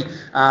 40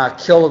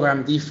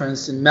 kilogram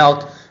difference in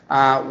milk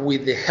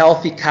with the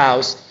healthy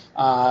cows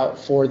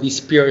for this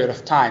period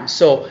of time.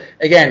 So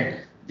again,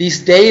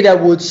 this data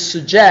would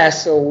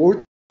suggest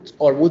or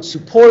would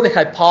support the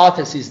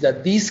hypothesis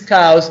that these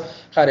cows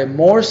had a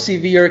more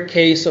severe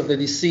case of the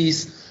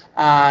disease,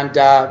 and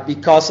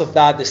because of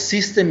that, the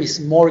system is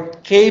more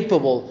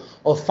capable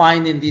of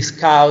finding these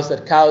cows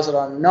that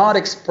are not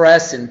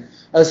expressing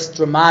as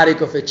dramatic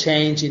of a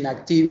change in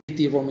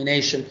activity,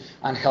 rumination,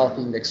 and health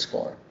index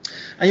score.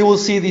 And you will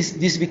see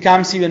this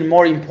becomes even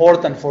more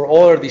important for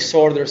other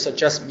disorders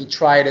such as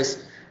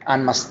metritis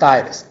and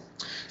mastitis.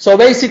 So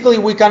basically,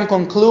 we can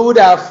conclude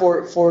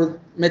for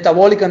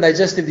metabolic and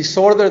digestive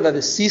disorder that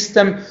the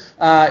system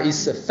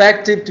is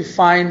effective to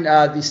find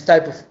this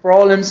type of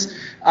problems.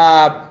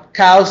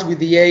 Cows with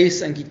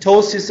DAs and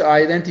ketosis are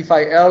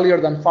identified earlier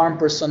than farm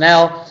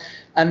personnel.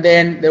 And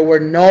then there were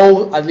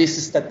no, at least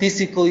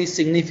statistically,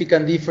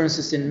 significant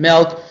differences in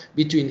milk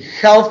between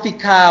healthy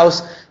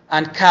cows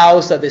and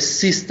cows that the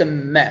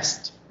system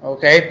missed.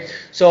 Okay,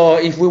 so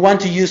if we want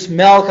to use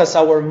milk as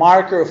our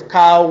marker of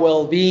cow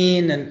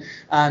well-being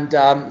and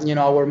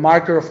our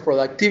marker of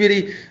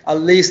productivity, at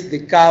least the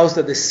cows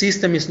that the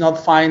system is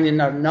not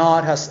finding are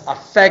not as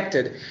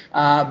affected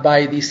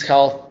by these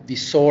health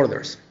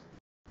disorders.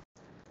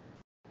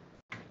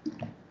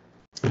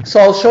 So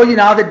I'll show you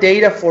now the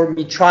data for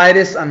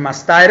metritis and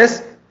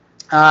mastitis.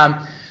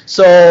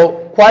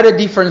 So quite a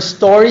different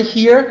story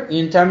here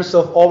in terms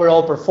of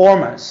overall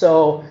performance.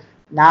 So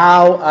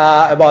now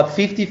about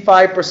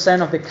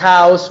 55% of the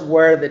cows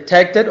were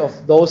detected,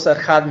 of those that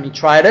had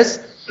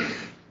metritis.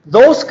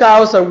 Those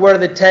cows that were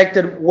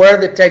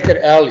detected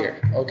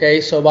earlier,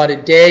 okay? So about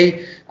a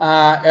day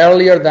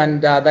earlier than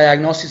the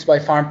diagnosis by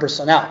farm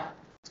personnel.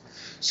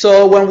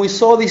 So when we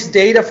saw this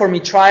data for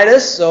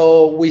metritis,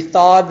 so we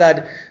thought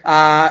that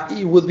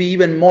it would be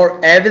even more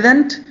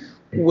evident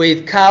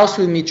with cows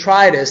with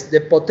metritis,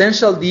 the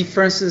potential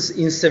differences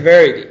in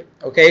severity.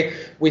 Okay,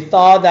 we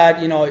thought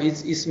that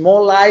it's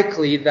more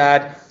likely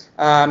that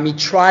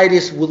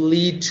metritis would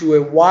lead to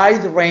a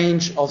wide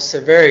range of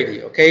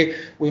severity. Okay,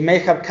 we may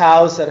have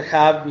cows that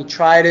have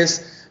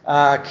metritis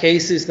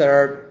cases that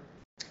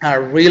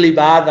are really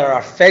bad, that are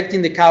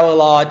affecting the cow a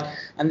lot,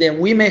 and then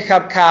we may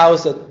have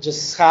cows that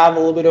just have a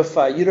little bit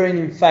of uterine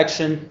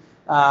infection.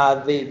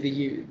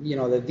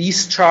 The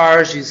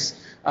discharge is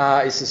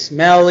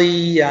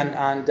smelly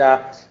and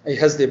it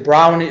has the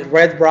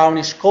red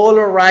brownish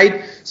color,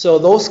 right? So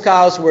those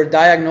cows were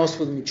diagnosed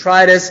with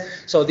metritis.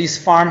 So this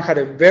farm had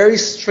a very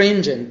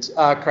stringent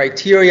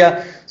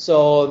criteria.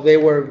 So they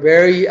were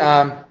very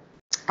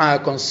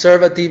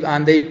conservative,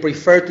 and they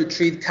preferred to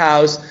treat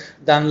cows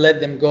than let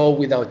them go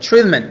without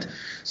treatment.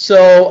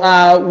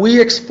 So we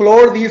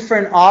explored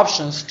different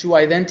options to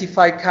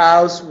identify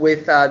cows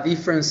with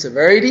different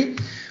severity.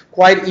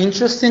 Quite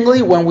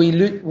interestingly, when we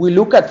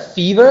look at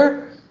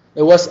fever,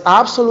 there was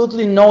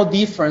absolutely no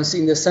difference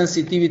in the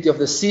sensitivity of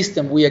the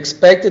system. We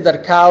expected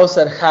that cows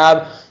that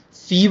have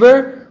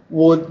fever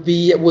would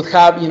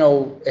have,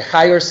 a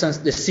higher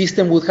the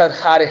system would have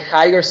had a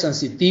higher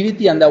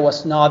sensitivity, and that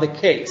was not the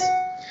case.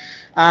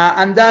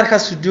 And that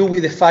has to do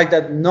with the fact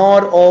that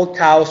not all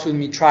cows with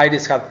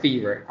metritis have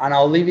fever. And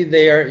I'll leave it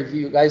there. If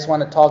you guys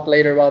want to talk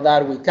later about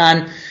that, we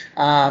can,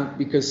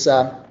 because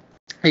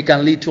it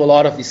can lead to a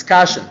lot of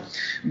discussion.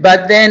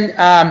 But then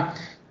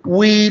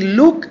we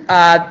look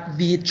at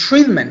the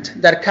treatment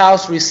that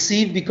cows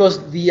received,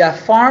 because the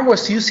farm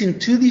was using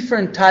two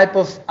different types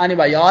of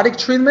antibiotic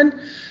treatment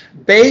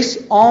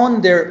based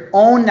on their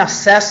own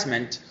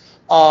assessment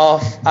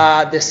of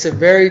the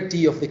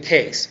severity of the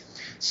case.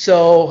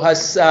 So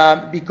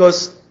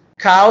because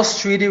cows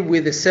treated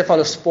with the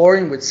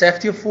cephalosporin, with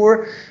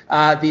Ceftiofur,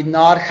 did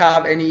not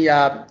have any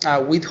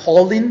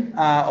withholding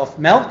of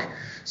milk.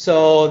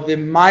 So the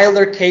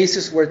milder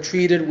cases were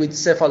treated with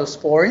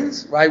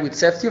cephalosporins, right, with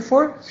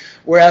Ceftiofur,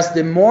 whereas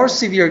the more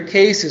severe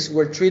cases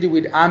were treated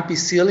with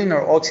ampicillin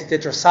or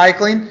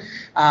oxytetracycline,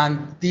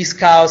 and these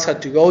cows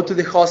had to go to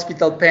the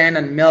hospital pen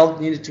and milk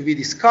needed to be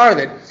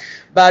discarded.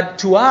 But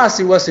to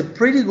us, it was a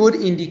pretty good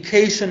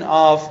indication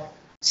of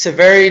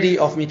severity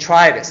of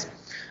metritis.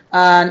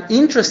 And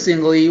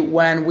interestingly,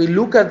 when we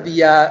look at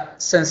the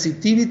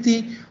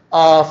sensitivity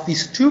of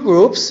these two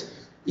groups,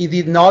 it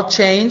did not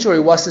change, or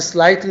it was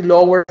slightly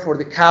lower for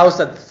the cows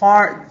that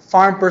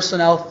farm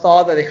personnel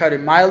thought that they had a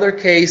milder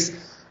case,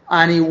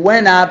 and it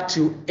went up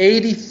to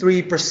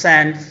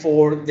 83%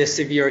 for the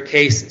severe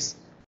cases.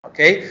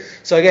 Okay,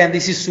 so again,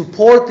 this is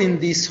supporting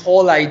this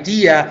whole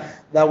idea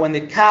that when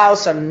the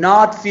cows are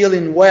not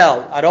feeling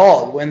well at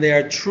all, when they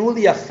are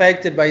truly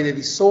affected by the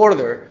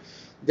disorder,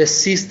 the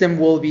system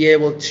will be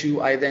able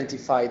to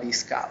identify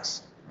these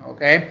cows.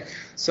 Okay,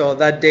 so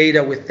that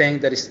data we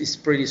think that is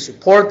pretty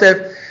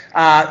supportive.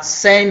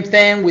 Same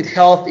thing with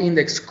health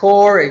index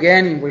score,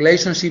 again in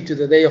relationship to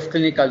the day of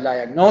clinical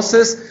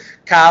diagnosis.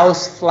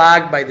 Cows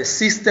flagged by the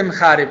system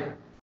had a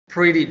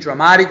pretty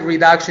dramatic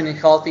reduction in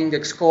health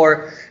index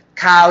score.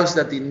 Cows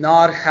that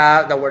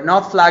were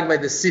not flagged by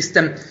the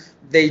system,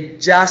 they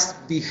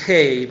just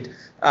behaved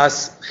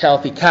as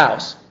healthy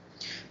cows.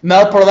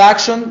 Milk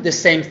production, the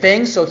same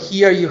thing. So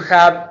here you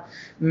have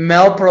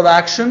milk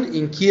production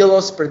in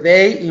kilos per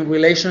day in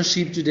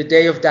relationship to the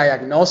day of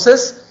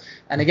diagnosis.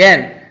 And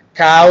again,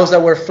 cows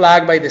that were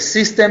flagged by the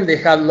system, they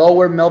had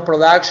lower milk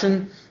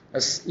production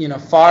as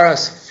far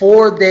as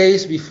 4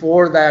 days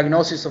before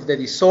diagnosis of the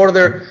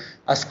disorder,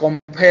 as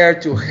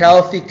compared to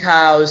healthy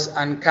cows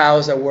and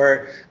cows that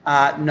were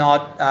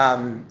not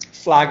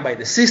flagged by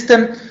the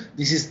system.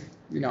 This is,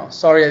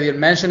 sorry I didn't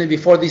mention it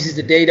before, this is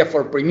the data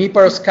for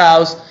primiparous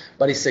cows,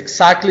 but it's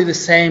exactly the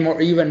same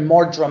or even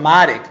more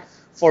dramatic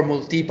for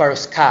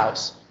multiparous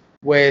cows,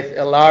 with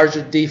a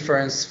larger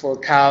difference for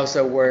cows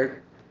that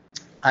were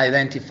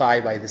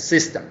identified by the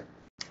system.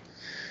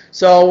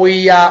 So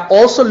we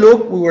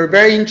we were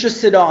very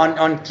interested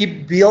on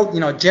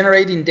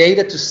generating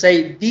data to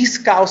say these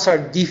cows are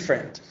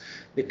different.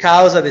 The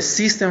cows are the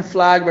system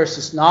flag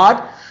versus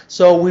not.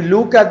 So we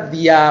look at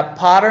the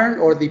pattern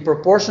or the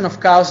proportion of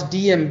cows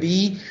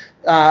DMB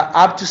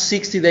up to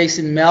 60 days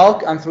in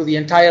milk and through the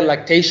entire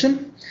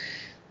lactation.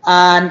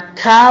 And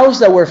cows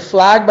that were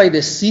flagged by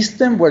the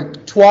system were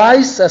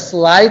twice as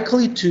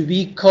likely to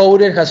be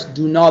coded as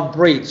do not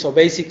breed. So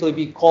basically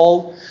be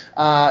called,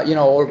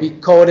 or be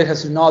coded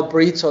as do not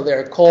breed, so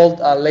they're called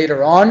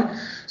later on.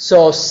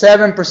 So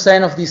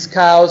 7% of these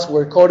cows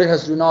were coded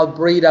as do not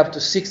breed up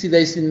to 60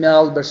 days in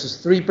milk versus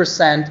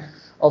 3%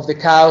 of the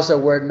cows that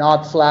were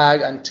not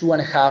flagged, and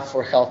 2.5%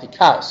 for healthy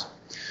cows.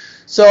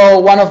 So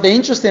one of the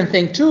interesting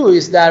things too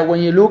is that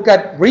when you look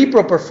at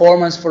repro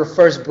performance for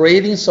first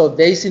breeding, so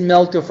days in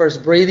milk to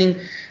first breeding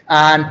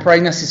and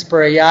pregnancies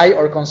per AI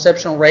or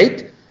conception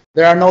rate,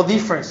 there are no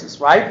differences,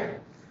 right?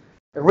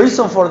 The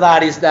reason for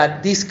that is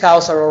that these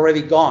cows are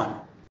already gone.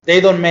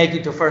 They don't make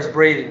it to first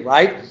breeding,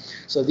 right?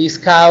 So these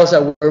cows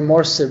that were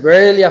more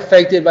severely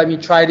affected by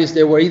metritis,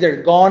 they were either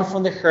gone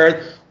from the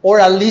herd or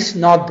at least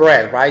not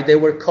bred, right? They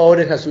were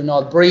coded as do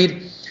not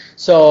breed.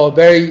 So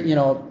very,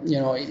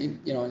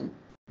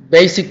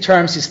 basic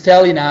terms is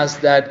telling us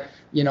that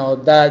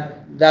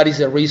that is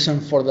a reason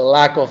for the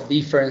lack of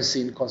difference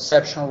in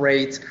conception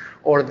rates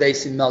or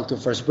days in milk to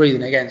first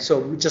breeding. Again,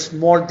 so just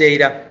more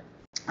data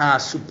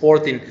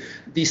supporting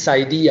this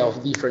idea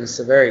of different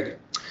severity.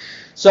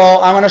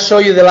 So I'm going to show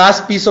you the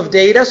last piece of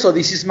data. So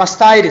this is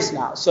mastitis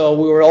now. So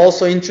we were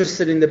also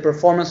interested in the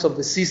performance of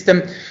the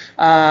system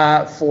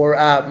for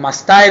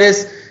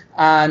mastitis,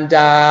 and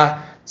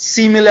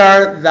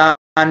similar than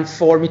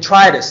for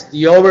metritis.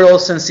 The overall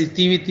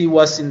sensitivity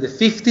was in the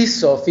 50s,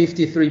 so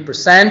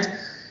 53%.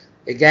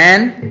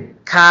 Again,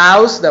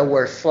 cows that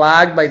were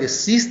flagged by the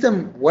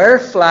system were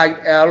flagged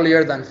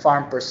earlier than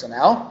farm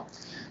personnel.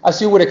 As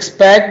you would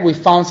expect, we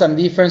found some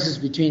differences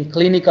between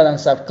clinical and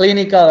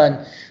subclinical,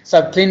 and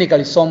subclinical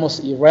is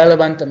almost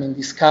irrelevant. I mean,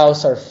 these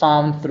cows are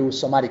found through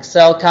somatic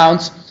cell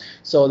counts.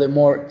 So the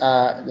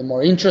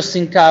more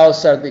interesting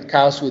cows are the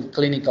cows with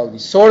clinical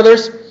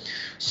disorders.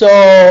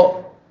 So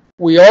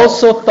we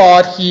also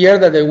thought here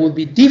that there would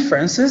be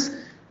differences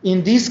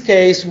in this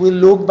case, we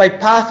look by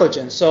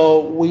pathogen.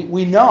 So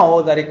we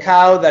know that a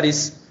cow that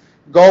is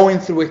going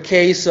through a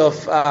case of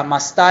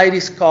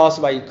mastitis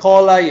caused by E.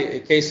 coli, a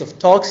case of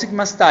toxic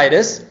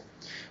mastitis,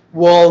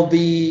 will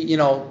be,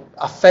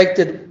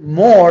 affected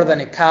more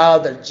than a cow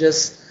that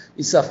just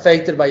is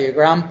affected by a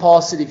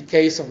gram-positive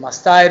case of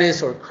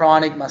mastitis or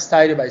chronic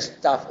mastitis by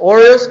Staph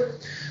aureus.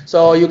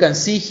 So you can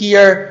see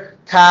here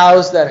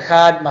cows that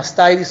had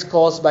mastitis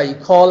caused by E.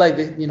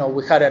 coli.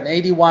 We had an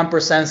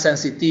 81%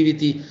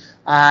 sensitivity,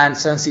 and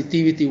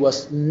sensitivity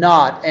was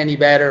not any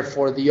better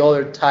for the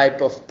other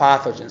type of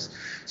pathogens.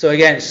 So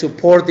again,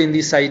 supporting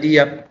this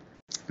idea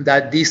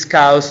that these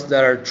cows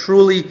that are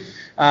truly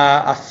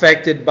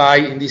affected by,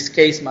 in this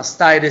case,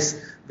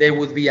 mastitis, they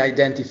would be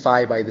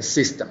identified by the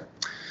system.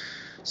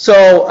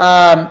 So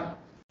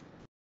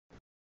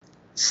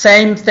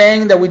same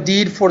thing that we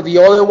did for the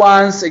other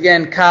ones.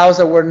 Again, cows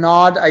that were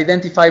not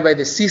identified by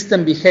the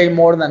system behave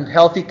more than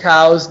healthy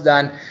cows,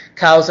 than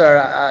cows that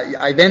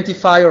are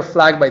identified or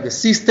flagged by the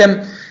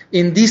system.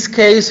 In this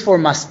case, for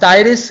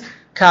mastitis,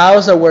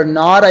 cows that were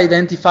not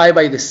identified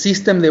by the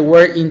system, they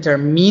were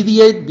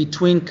intermediate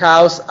between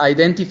cows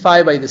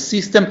identified by the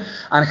system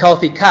and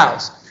healthy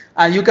cows.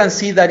 And you can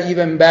see that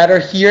even better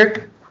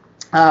here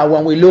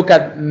when we look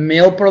at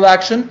milk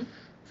production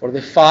for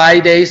the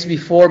 5 days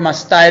before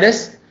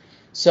mastitis.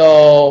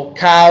 So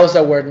cows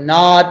that were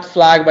not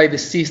flagged by the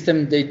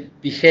system, they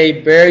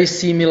behave very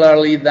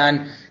similarly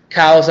than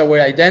cows that were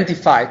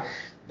identified.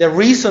 The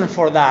reason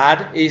for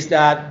that is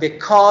that the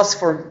cause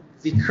for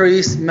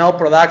decreased milk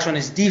production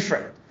is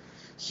different.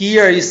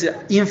 Here is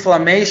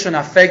inflammation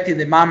affecting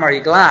the mammary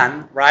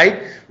gland,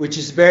 right? Which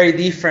is very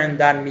different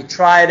than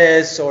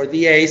metritis or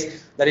DAs.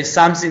 That is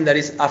something that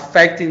is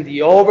affecting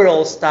the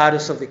overall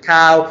status of the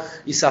cow,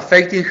 is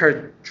affecting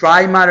her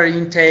dry matter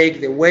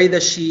intake, the way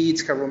that she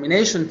eats, her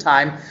rumination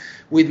time.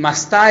 With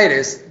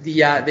mastitis,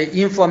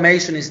 the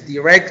inflammation is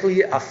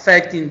directly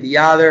affecting the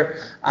udder,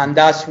 and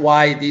that's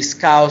why these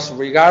cows,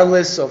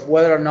 regardless of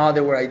whether or not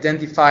they were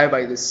identified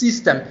by the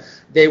system,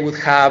 they would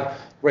have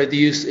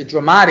a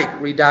dramatic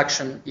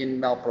reduction in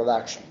milk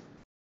production.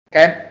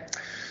 Okay?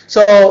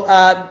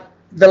 So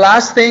the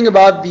last thing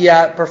about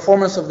the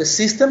performance of the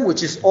system,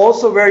 which is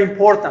also very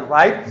important,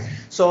 right?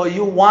 So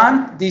you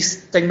want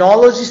these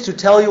technologies to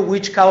tell you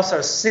which cows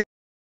are sick,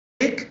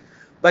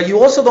 but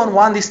you also don't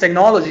want these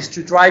technologies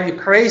to drive you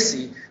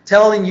crazy,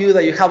 telling you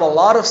that you have a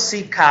lot of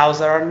sick cows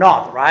that are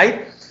not,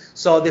 right?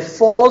 So the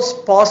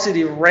false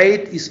positive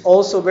rate is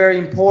also very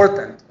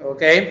important,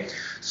 okay?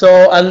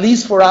 So at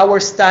least for our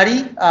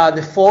study,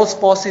 the false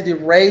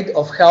positive rate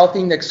of health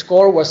index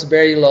score was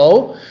very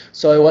low.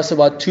 So it was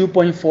about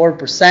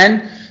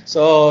 2.4%.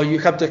 So you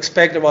have to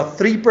expect about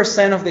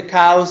 3% of the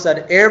cows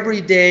that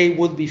every day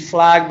would be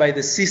flagged by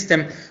the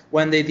system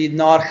when they did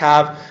not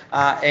have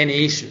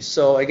any issues.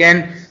 So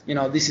again,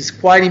 this is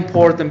quite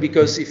important,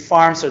 because if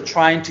farms are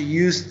trying to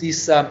use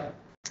this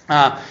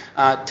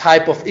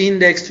type of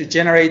index to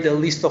generate a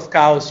list of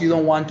cows, you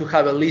don't want to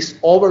have a list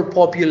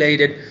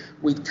overpopulated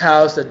with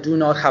cows that do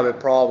not have a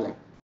problem.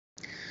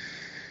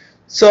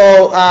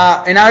 So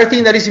another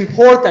thing that is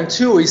important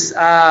too is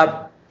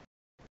the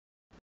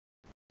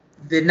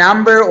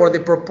number or the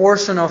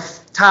proportion of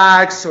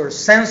tags or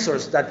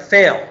sensors that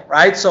fail,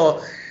 right?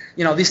 So,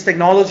 these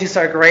technologies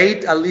are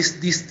great. At least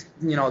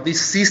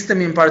this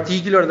system in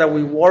particular that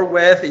we work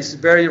with is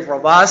very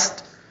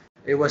robust.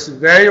 It was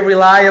very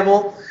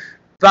reliable.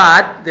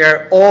 But there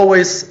are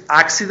always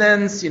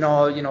accidents.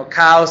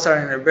 Cows are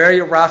in a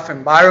very rough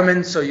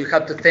environment, so you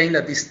have to think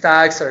that these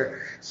tags are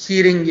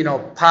hitting,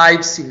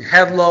 pipes in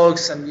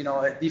headlocks and,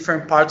 at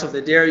different parts of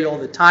the dairy all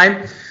the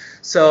time.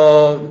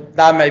 So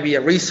that might be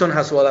a reason,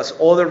 as well as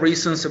other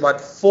reasons. About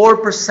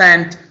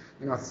 4%,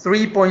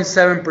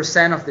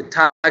 3.7% of the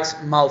tags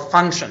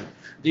malfunction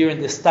during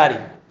the study.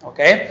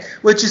 Okay,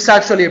 which is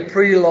actually a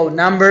pretty low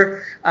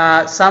number.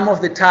 Some of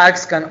the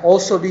tags can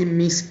also be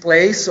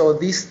misplaced, so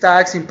these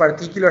tags in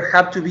particular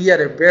have to be at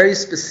a very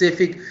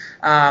specific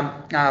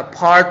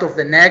part of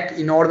the neck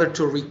in order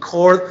to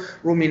record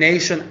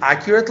rumination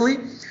accurately.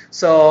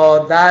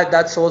 So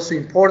that's also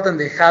important.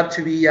 They have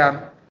to be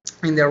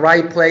in the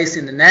right place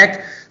in the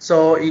neck.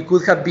 So it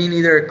could have been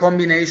either a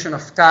combination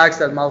of tags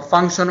that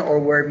malfunction or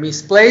were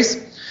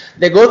misplaced.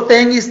 The good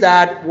thing is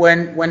that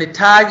when a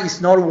tag is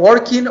not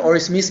working or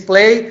is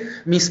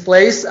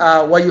misplaced,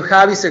 what you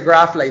have is a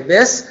graph like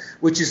this,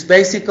 which is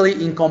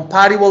basically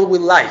incompatible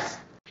with life.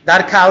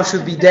 That cow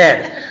should be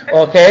dead,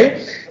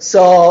 okay?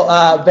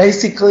 So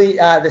basically,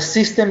 the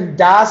system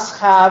does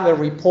have a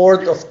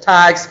report of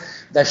tags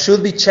that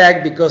should be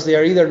checked because they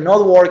are either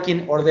not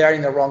working or they are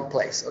in the wrong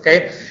place,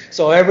 okay?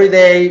 So every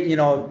day,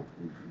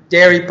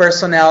 dairy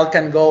personnel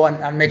can go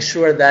and make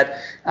sure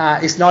that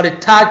it's not a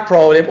tag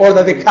problem, or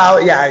that the cow,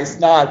 is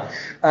not,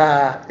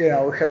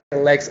 her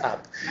legs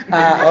up.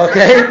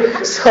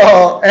 Okay.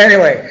 So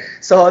anyway,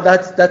 so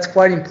that's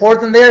quite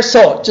important there.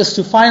 So just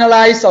to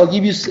finalize, I'll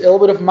give you a little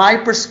bit of my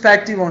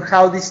perspective on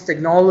how these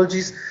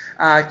technologies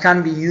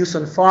can be used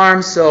on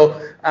farms.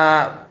 So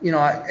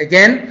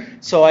again,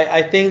 so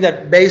I think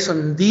that based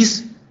on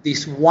these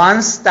this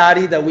one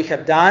study that we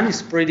have done.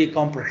 Is pretty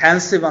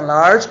comprehensive and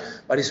large,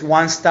 but it's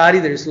one study.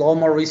 There is a lot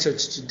more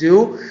research to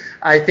do.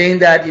 I think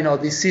that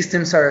these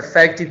systems are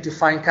effective to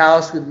find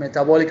cows with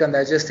metabolic and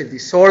digestive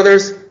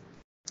disorders.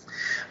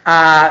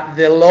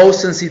 The low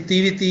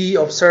sensitivity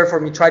observed for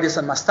metritis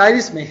and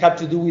mastitis may have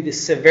to do with the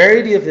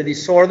severity of the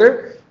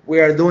disorder. We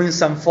are doing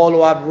some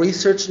follow-up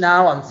research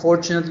now.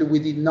 Unfortunately, we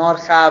did not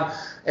have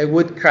a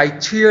good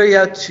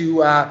criteria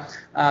to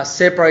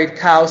separate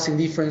cows in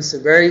different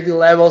severity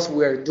levels.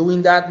 We are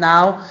doing that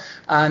now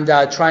and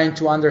trying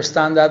to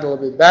understand that a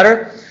little bit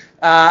better.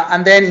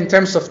 And then in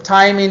terms of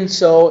timing,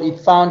 so it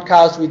found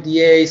cows with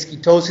DAs,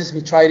 ketosis,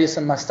 metritis,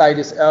 and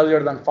mastitis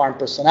earlier than farm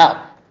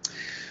personnel.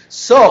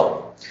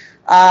 So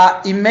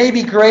it may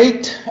be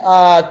great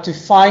to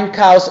find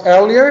cows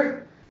earlier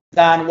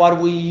than what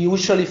we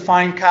usually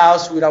find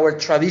cows with our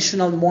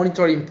traditional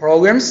monitoring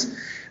programs.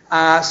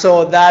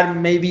 So that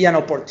may be an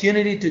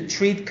opportunity to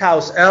treat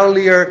cows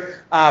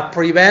earlier,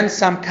 prevent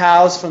some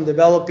cows from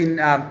developing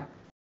a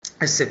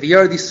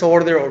severe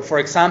disorder, or for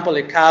example,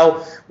 a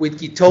cow with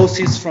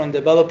ketosis from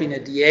developing a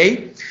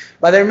DA.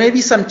 But there may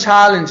be some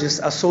challenges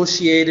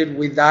associated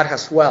with that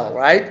as well,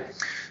 right?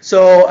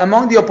 So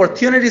among the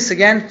opportunities,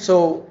 again,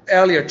 so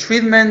earlier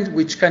treatment,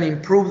 which can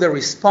improve the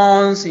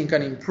response, it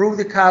can improve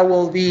the cow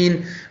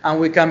well-being, and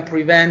we can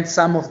prevent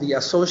some of the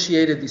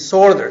associated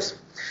disorders.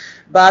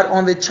 But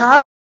on the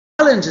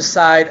challenges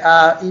side,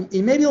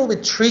 it may be a little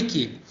bit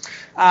tricky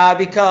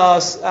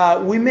because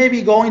we may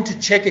be going to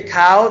check a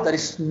cow that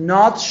is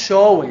not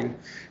showing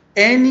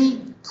any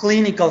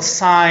clinical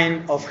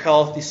sign of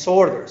health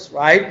disorders,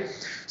 right?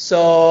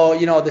 So,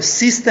 the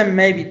system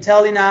may be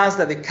telling us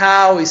that the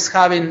cow is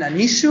having an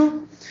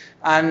issue,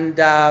 and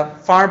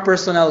farm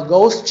personnel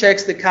goes,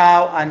 checks the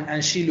cow,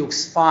 and she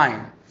looks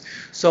fine.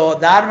 So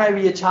that might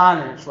be a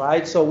challenge,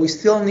 right? So we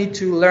still need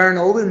to learn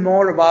a little bit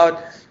more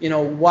about,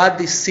 what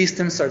these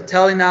systems are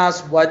telling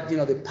us, what,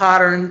 the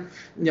pattern,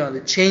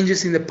 the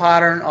changes in the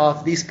pattern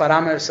of these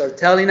parameters are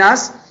telling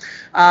us.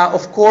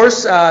 Of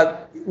course,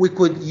 we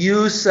could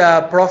use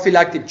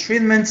prophylactic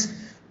treatments,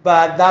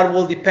 but that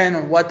will depend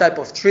on what type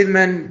of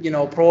treatment.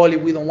 Probably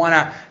we don't want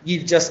to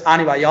give just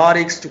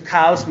antibiotics to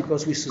cows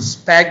because we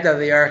suspect that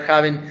they are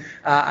having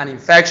an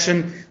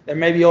infection. There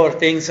may be other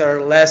things that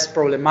are less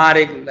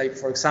problematic, like,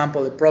 for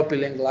example, a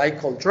propylene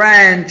glycol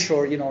drench,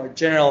 or, a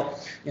general,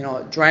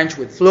 drench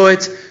with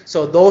fluids.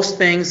 So those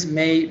things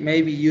may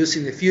be used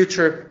in the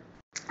future.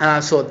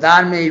 So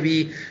that may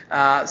be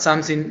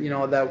something,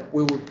 that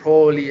we would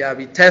probably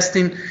be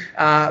testing.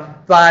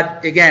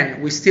 But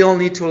again, we still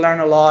need to learn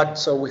a lot,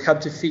 so we have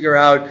to figure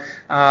out,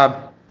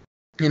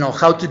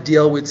 how to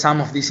deal with some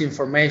of this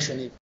information.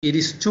 If it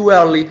is too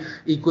early,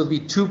 it could be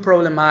too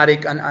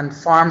problematic, and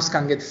farms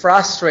can get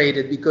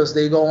frustrated because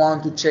they go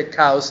on to check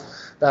cows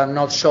that are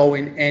not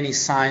showing any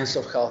signs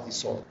of health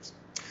disorders.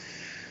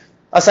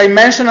 As I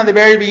mentioned at the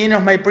very beginning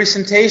of my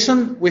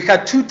presentation, we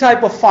had two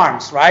types of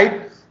farms,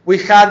 right? We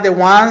had the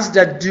ones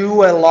that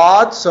do a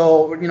lot,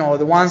 so,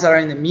 the ones that are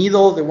in the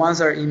middle, the ones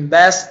that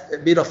invest a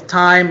bit of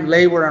time,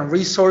 labor, and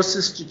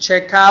resources to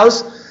check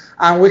cows.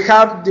 And we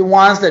have the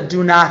ones that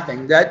do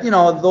nothing. That,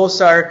 those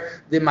are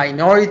the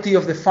minority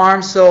of the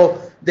farms.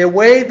 So the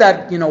way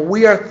that,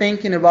 we are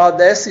thinking about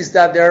this is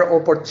that there are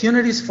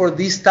opportunities for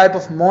these type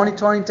of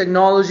monitoring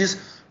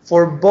technologies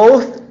for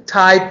both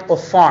type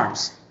of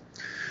farms.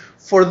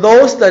 For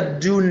those that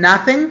do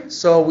nothing,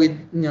 so with,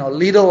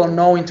 little or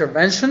no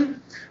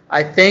intervention,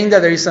 I think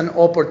that there is an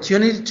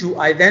opportunity to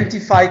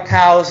identify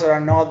cows that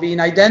are not being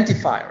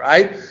identified,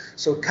 right?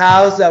 So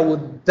cows that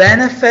would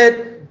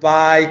benefit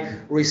by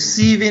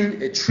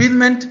receiving a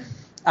treatment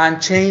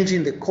and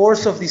changing the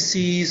course of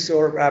disease,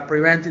 or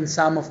preventing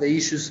some of the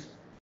issues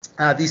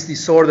these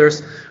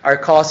disorders are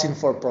causing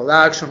for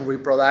production,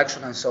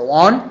 reproduction, and so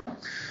on.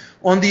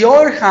 On the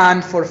other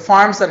hand, for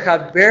farms that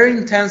have very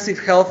intensive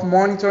health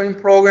monitoring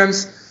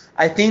programs,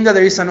 I think that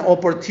there is an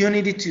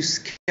opportunity to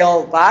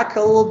scale back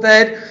a little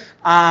bit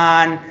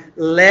and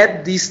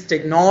let these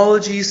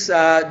technologies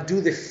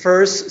do the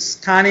first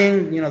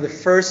scanning, the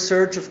first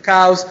search of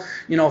cows.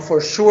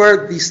 For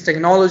sure, these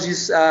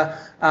technologies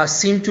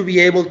seem to be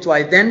able to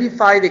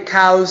identify the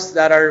cows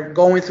that are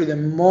going through the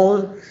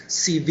most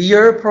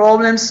severe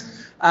problems,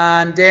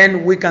 and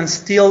then we can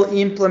still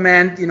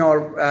implement,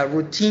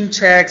 routine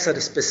checks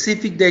at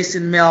specific days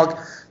in milk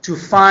to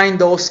find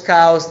those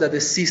cows that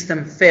the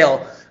system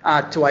failed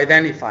to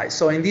identify.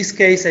 So in this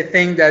case, I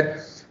think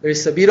that there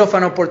is a bit of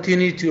an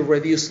opportunity to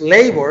reduce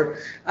labor,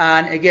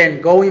 and again,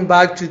 going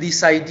back to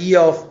this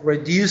idea of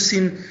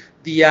reducing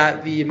the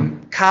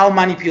cow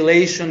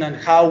manipulation and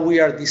how we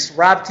are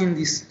disrupting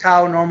these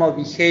cow normal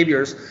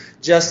behaviors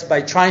just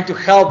by trying to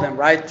help them,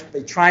 right?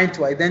 By trying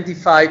to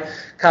identify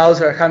cows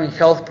that are having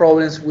health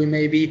problems, we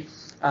may be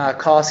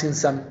causing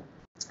some,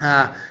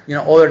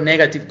 other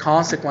negative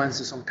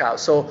consequences on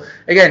cows. So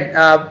again,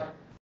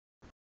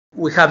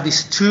 we have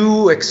these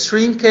two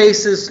extreme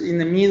cases. In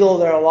the middle,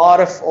 there are a lot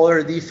of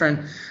other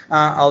different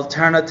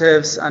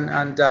alternatives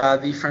and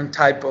different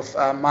type of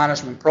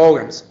management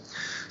programs.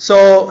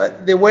 So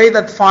the way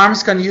that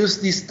farms can use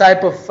this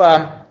type of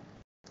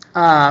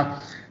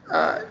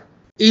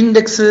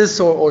indexes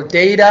or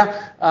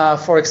data.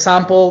 For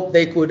example,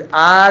 they could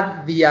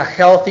add the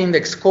health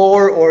index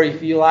score, or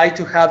if you like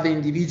to have the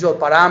individual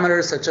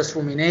parameters such as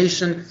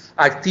rumination,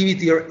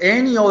 activity, or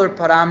any other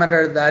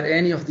parameter that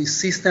any of these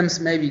systems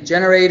may be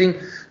generating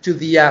to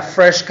the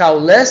fresh cow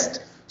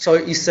list. So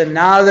it's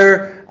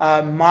another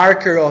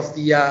marker of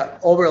the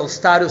overall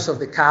status of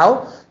the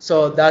cow.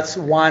 So that's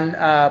one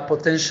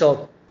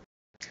potential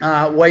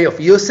way of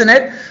using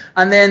it.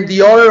 And then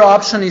the other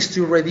option is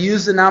to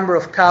reduce the number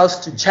of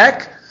cows to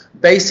check,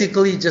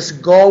 basically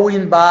just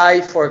going by,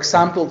 for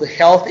example, the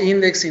health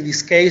index in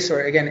this case,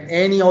 or again,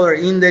 any other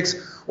index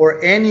or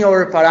any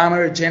other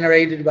parameter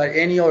generated by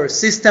any other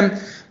system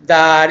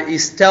that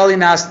is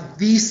telling us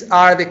these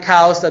are the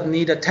cows that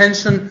need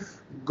attention.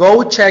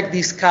 Go check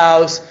these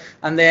cows,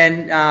 and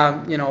then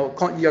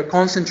you're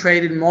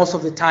concentrated most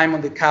of the time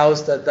on the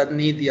cows that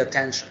need the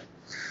attention.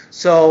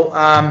 So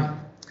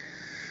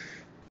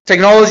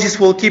technologies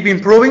will keep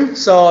improving,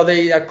 so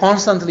they are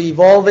constantly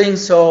evolving,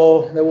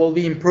 so there will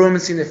be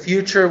improvements in the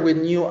future with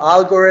new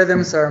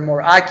algorithms that are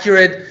more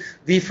accurate,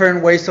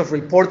 different ways of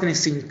reporting.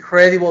 It's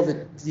incredible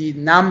the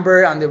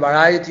number and the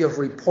variety of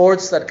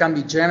reports that can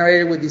be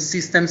generated with these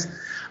systems.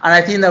 And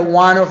I think that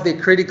one of the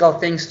critical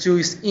things too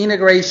is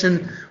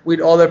integration with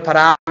other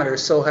parameters.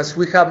 So as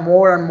we have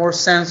more and more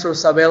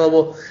sensors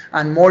available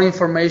and more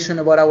information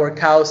about our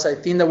cows, I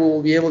think that we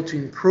will be able to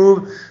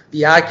improve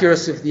the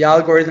accuracy of the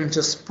algorithm,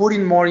 just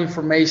putting more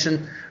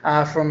information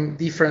from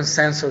different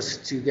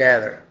sensors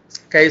together.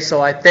 Okay,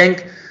 so I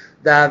think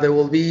that there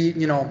will be,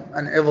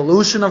 an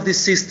evolution of these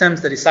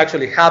systems that is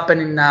actually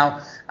happening now,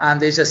 and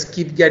they just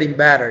keep getting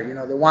better.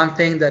 The one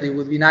thing that it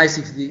would be nice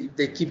if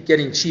they keep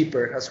getting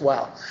cheaper as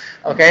well.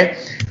 Okay,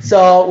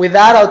 so with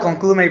that, I'll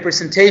conclude my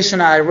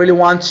presentation. I really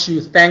want to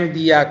thank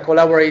the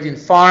collaborating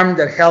farm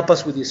that helped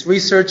us with this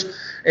research,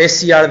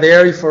 SCR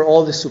Dairy for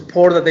all the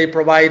support that they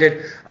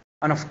provided,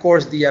 and of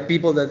course the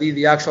people that did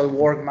the actual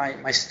work,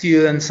 my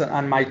students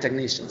and my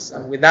technicians.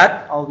 And with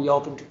that, I'll be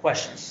open to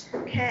questions.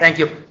 Okay. Thank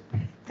you.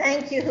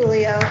 Thank you,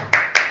 Julio.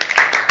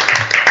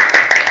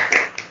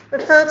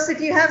 But folks, if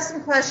you have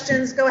some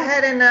questions, go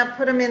ahead and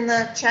put them in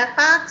the chat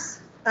box.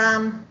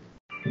 Let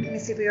me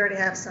see if we already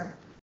have some.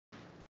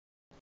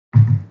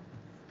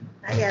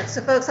 Not yet.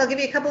 So folks, I'll give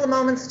you a couple of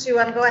moments to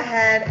go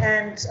ahead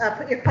and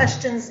put your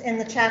questions in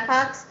the chat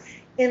box.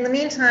 In the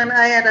meantime,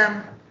 I had,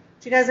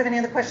 do you guys have any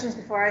other questions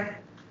before I?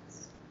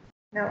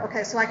 No?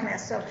 Okay, so I can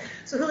ask. So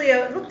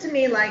Julio, it looked to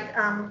me like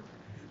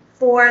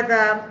for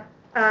the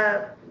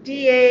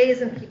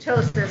DAs and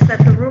ketosis,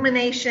 that the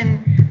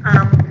rumination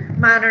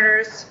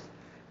monitors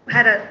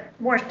had a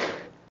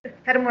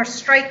more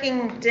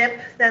striking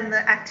dip than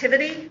the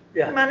activity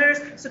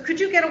monitors. So could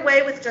you get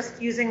away with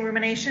just using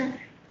rumination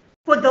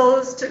for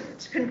those to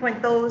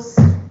pinpoint those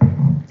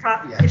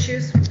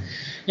issues?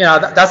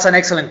 That's an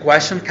excellent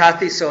question,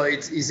 Kathy. So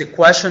it's a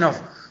question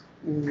of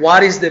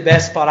what is the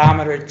best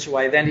parameter to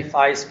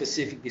identify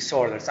specific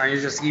disorders. And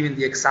you're just giving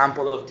the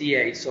example of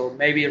DA. So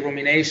maybe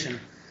rumination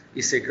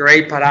is a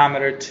great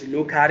parameter to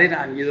look at it,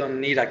 and you don't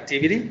need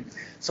activity.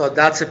 So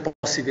that's a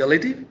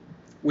possibility.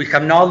 We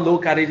have not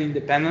looked at it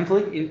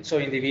independently, so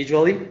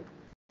individually.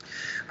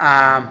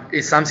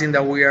 It's something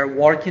that we are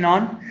working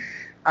on.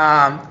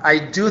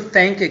 I do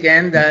think,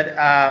 again,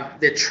 that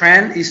the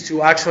trend is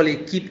to actually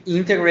keep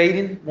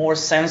integrating more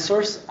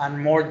sensors and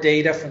more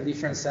data from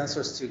different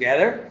sensors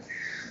together.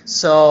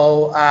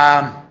 So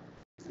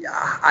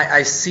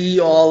I see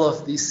all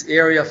of this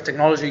area of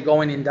technology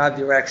going in that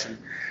direction.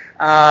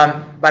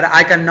 But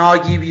I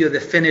cannot give you a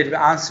definitive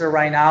answer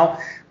right now.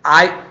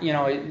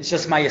 It's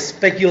just my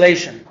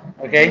speculation,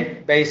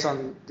 okay, based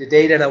on the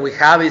data that we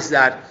have, is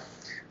that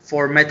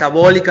for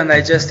metabolic and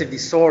digestive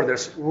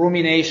disorders,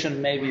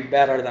 rumination may be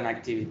better than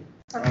activity,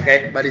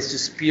 okay? But it's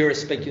just pure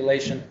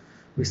speculation.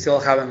 We still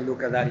haven't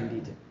looked at that in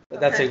detail. But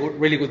that's a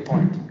really good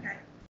point. Okay.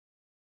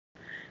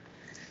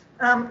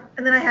 And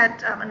then I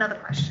had another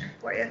question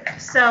for you.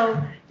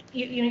 So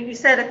you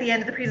said at the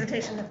end of the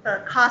presentation that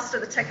the cost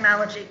of the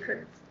technology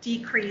could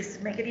decrease,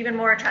 make it even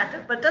more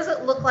attractive. But does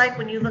it look like,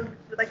 when you look,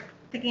 like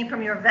thinking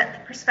from your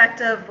vet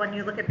perspective, when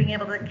you look at being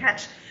able to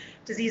catch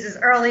diseases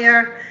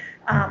earlier,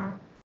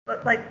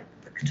 but like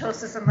the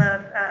ketosis and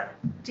the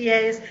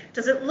DAs,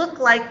 does it look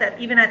like that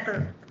even at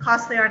the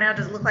cost they are now,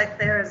 does it look like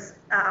there's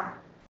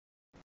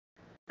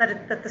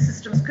that the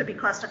systems could be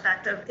cost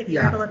effective if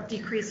you're able to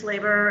decrease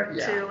labor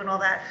too and all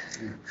that?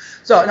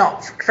 So no,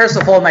 first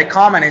of all, my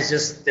comment is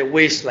just the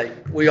wish, like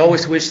we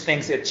always wish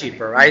things are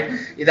cheaper, right?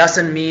 It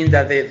doesn't mean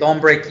that they don't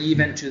break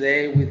even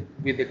today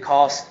with the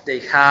cost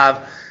they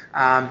have.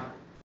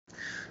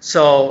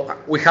 So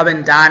we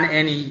haven't done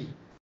any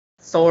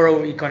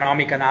thorough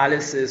economic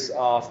analysis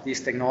of these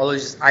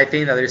technologies. I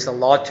think that there's a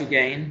lot to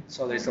gain.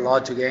 So there's a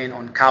lot to gain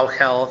on cow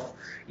health,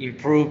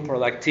 improved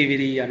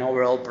productivity, and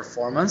overall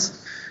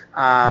performance.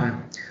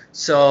 Again,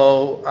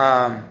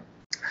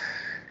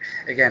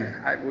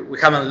 we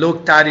haven't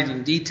looked at it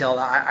in detail.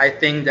 I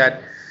think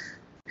that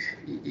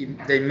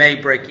they may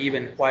break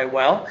even quite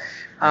well.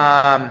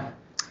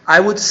 I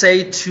would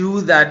say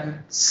too that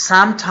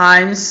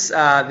sometimes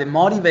the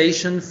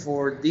motivation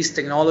for these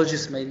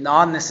technologies may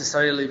not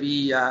necessarily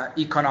be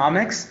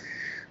economics,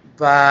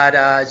 but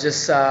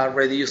just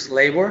reduce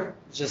labor.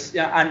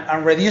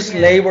 And reduce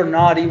labor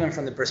not even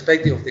from the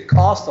perspective of the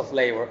cost of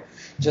labor,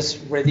 just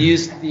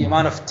reduce the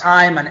amount of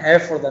time and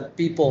effort that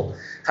people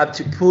have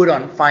to put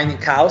on finding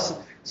cows.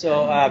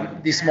 So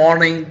this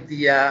morning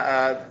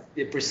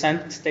the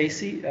present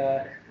Stacy,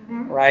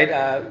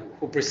 right,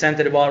 who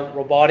presented about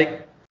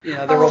robotic,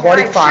 the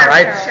robotic farm,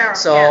 right? Sure,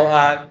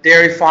 so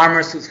dairy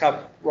farmers who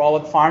have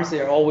robot farms,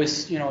 they're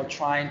always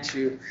trying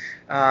to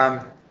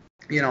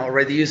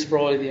reduce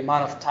probably the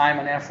amount of time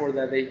and effort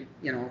that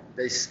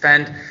they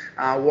spend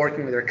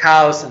working with their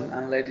cows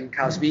and letting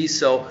cows be.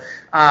 So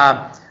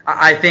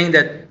I think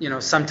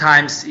that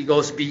sometimes it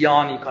goes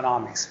beyond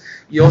economics.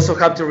 You also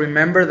have to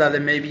remember that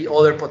there may be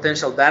other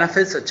potential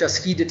benefits, such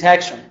as heat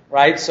detection,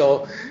 right?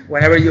 So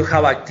whenever you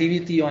have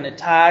activity on a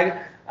tag,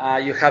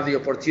 you have the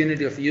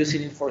opportunity of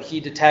using it for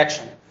heat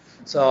detection.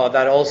 So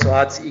that also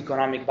adds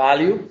economic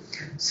value.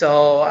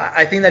 So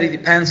I think that it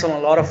depends on a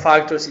lot of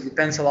factors. It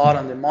depends a lot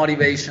on the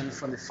motivation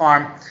from the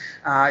farm.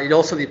 It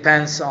also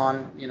depends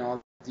on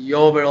the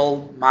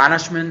overall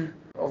management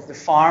of the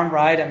farm,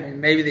 right? I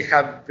mean, maybe they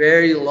have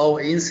very low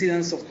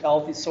incidence of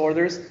health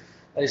disorders.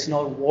 That it's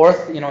not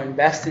worth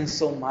investing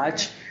so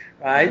much,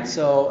 right?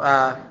 So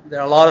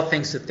there are a lot of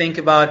things to think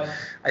about.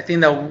 I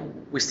think that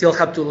we still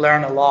have to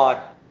learn a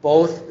lot,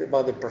 both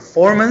about the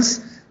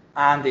performance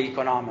and the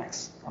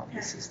economics of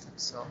the system.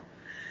 So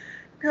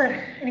good.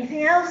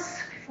 Anything else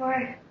before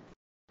I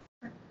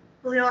let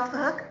Julio off the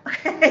hook?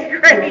 Okay,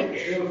 great.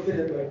 It'll fit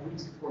in like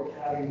weeks before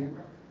calving.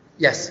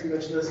 yes. Pretty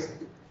much this.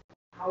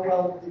 How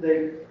well do they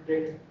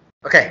predict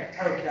Okay.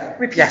 calving?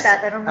 Repeat Yes.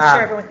 that. I'm not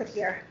sure everyone could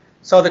hear.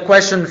 So the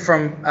question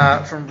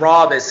from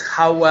Rob is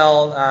how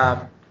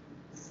well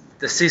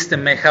the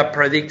system may have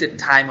predicted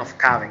time of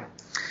calving.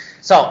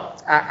 So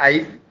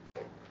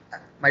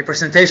my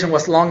presentation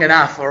was long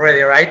enough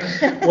already, right?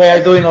 We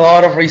are doing a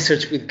lot of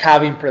research with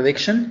calving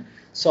prediction.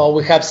 So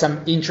we have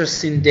some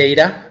interesting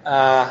data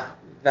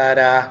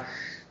that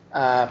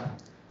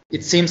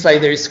it seems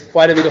like there is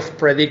quite a bit of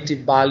predictive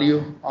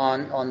value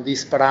on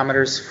these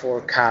parameters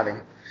for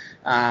calving.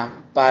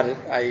 But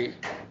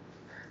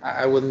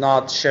I will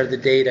not share the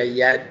data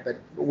yet, but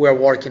we're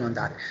working on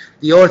that.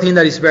 The other thing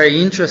that is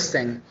very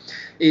interesting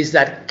is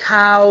that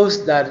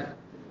cows that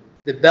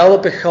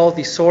develop a health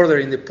disorder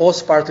in the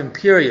postpartum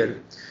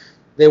period,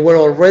 they were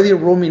already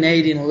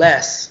ruminating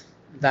less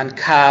than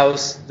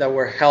cows that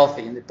were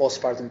healthy in the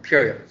postpartum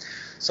period.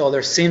 So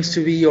there seems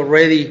to be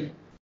already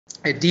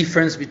a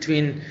difference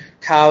between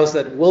cows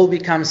that will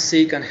become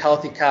sick and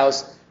healthy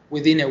cows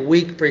within a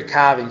week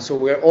pre-calving. So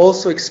we're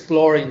also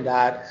exploring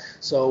that.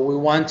 So we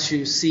want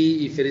to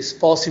see if it is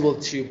possible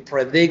to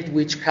predict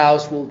which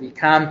cows will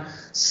become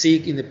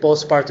sick in the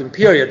postpartum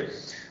period.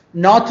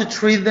 Not to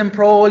treat them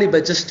probably,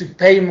 but just to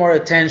pay more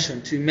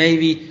attention, to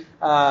maybe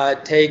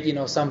take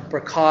some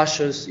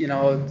precautions,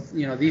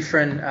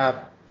 different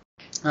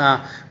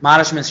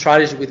management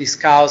strategies with these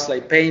cows,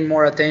 like paying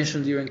more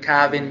attention during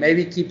calving,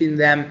 maybe keeping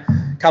them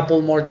a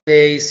couple more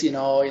days, in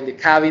the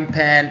calving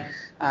pen,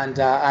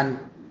 and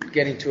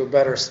getting to a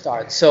better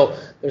start. So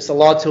there's a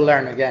lot to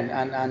learn again,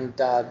 and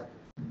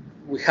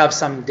we have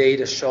some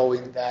data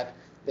showing that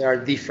there are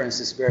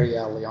differences very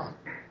early on.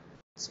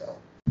 So.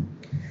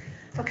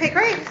 Okay,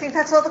 great. I think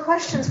that's all the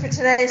questions for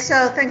today.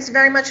 So thanks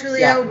very much, Julio.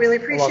 Yeah, really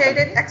appreciate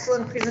welcome. it.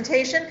 Excellent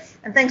presentation.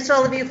 And thanks to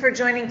all of you for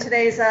joining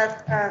today's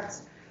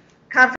conference.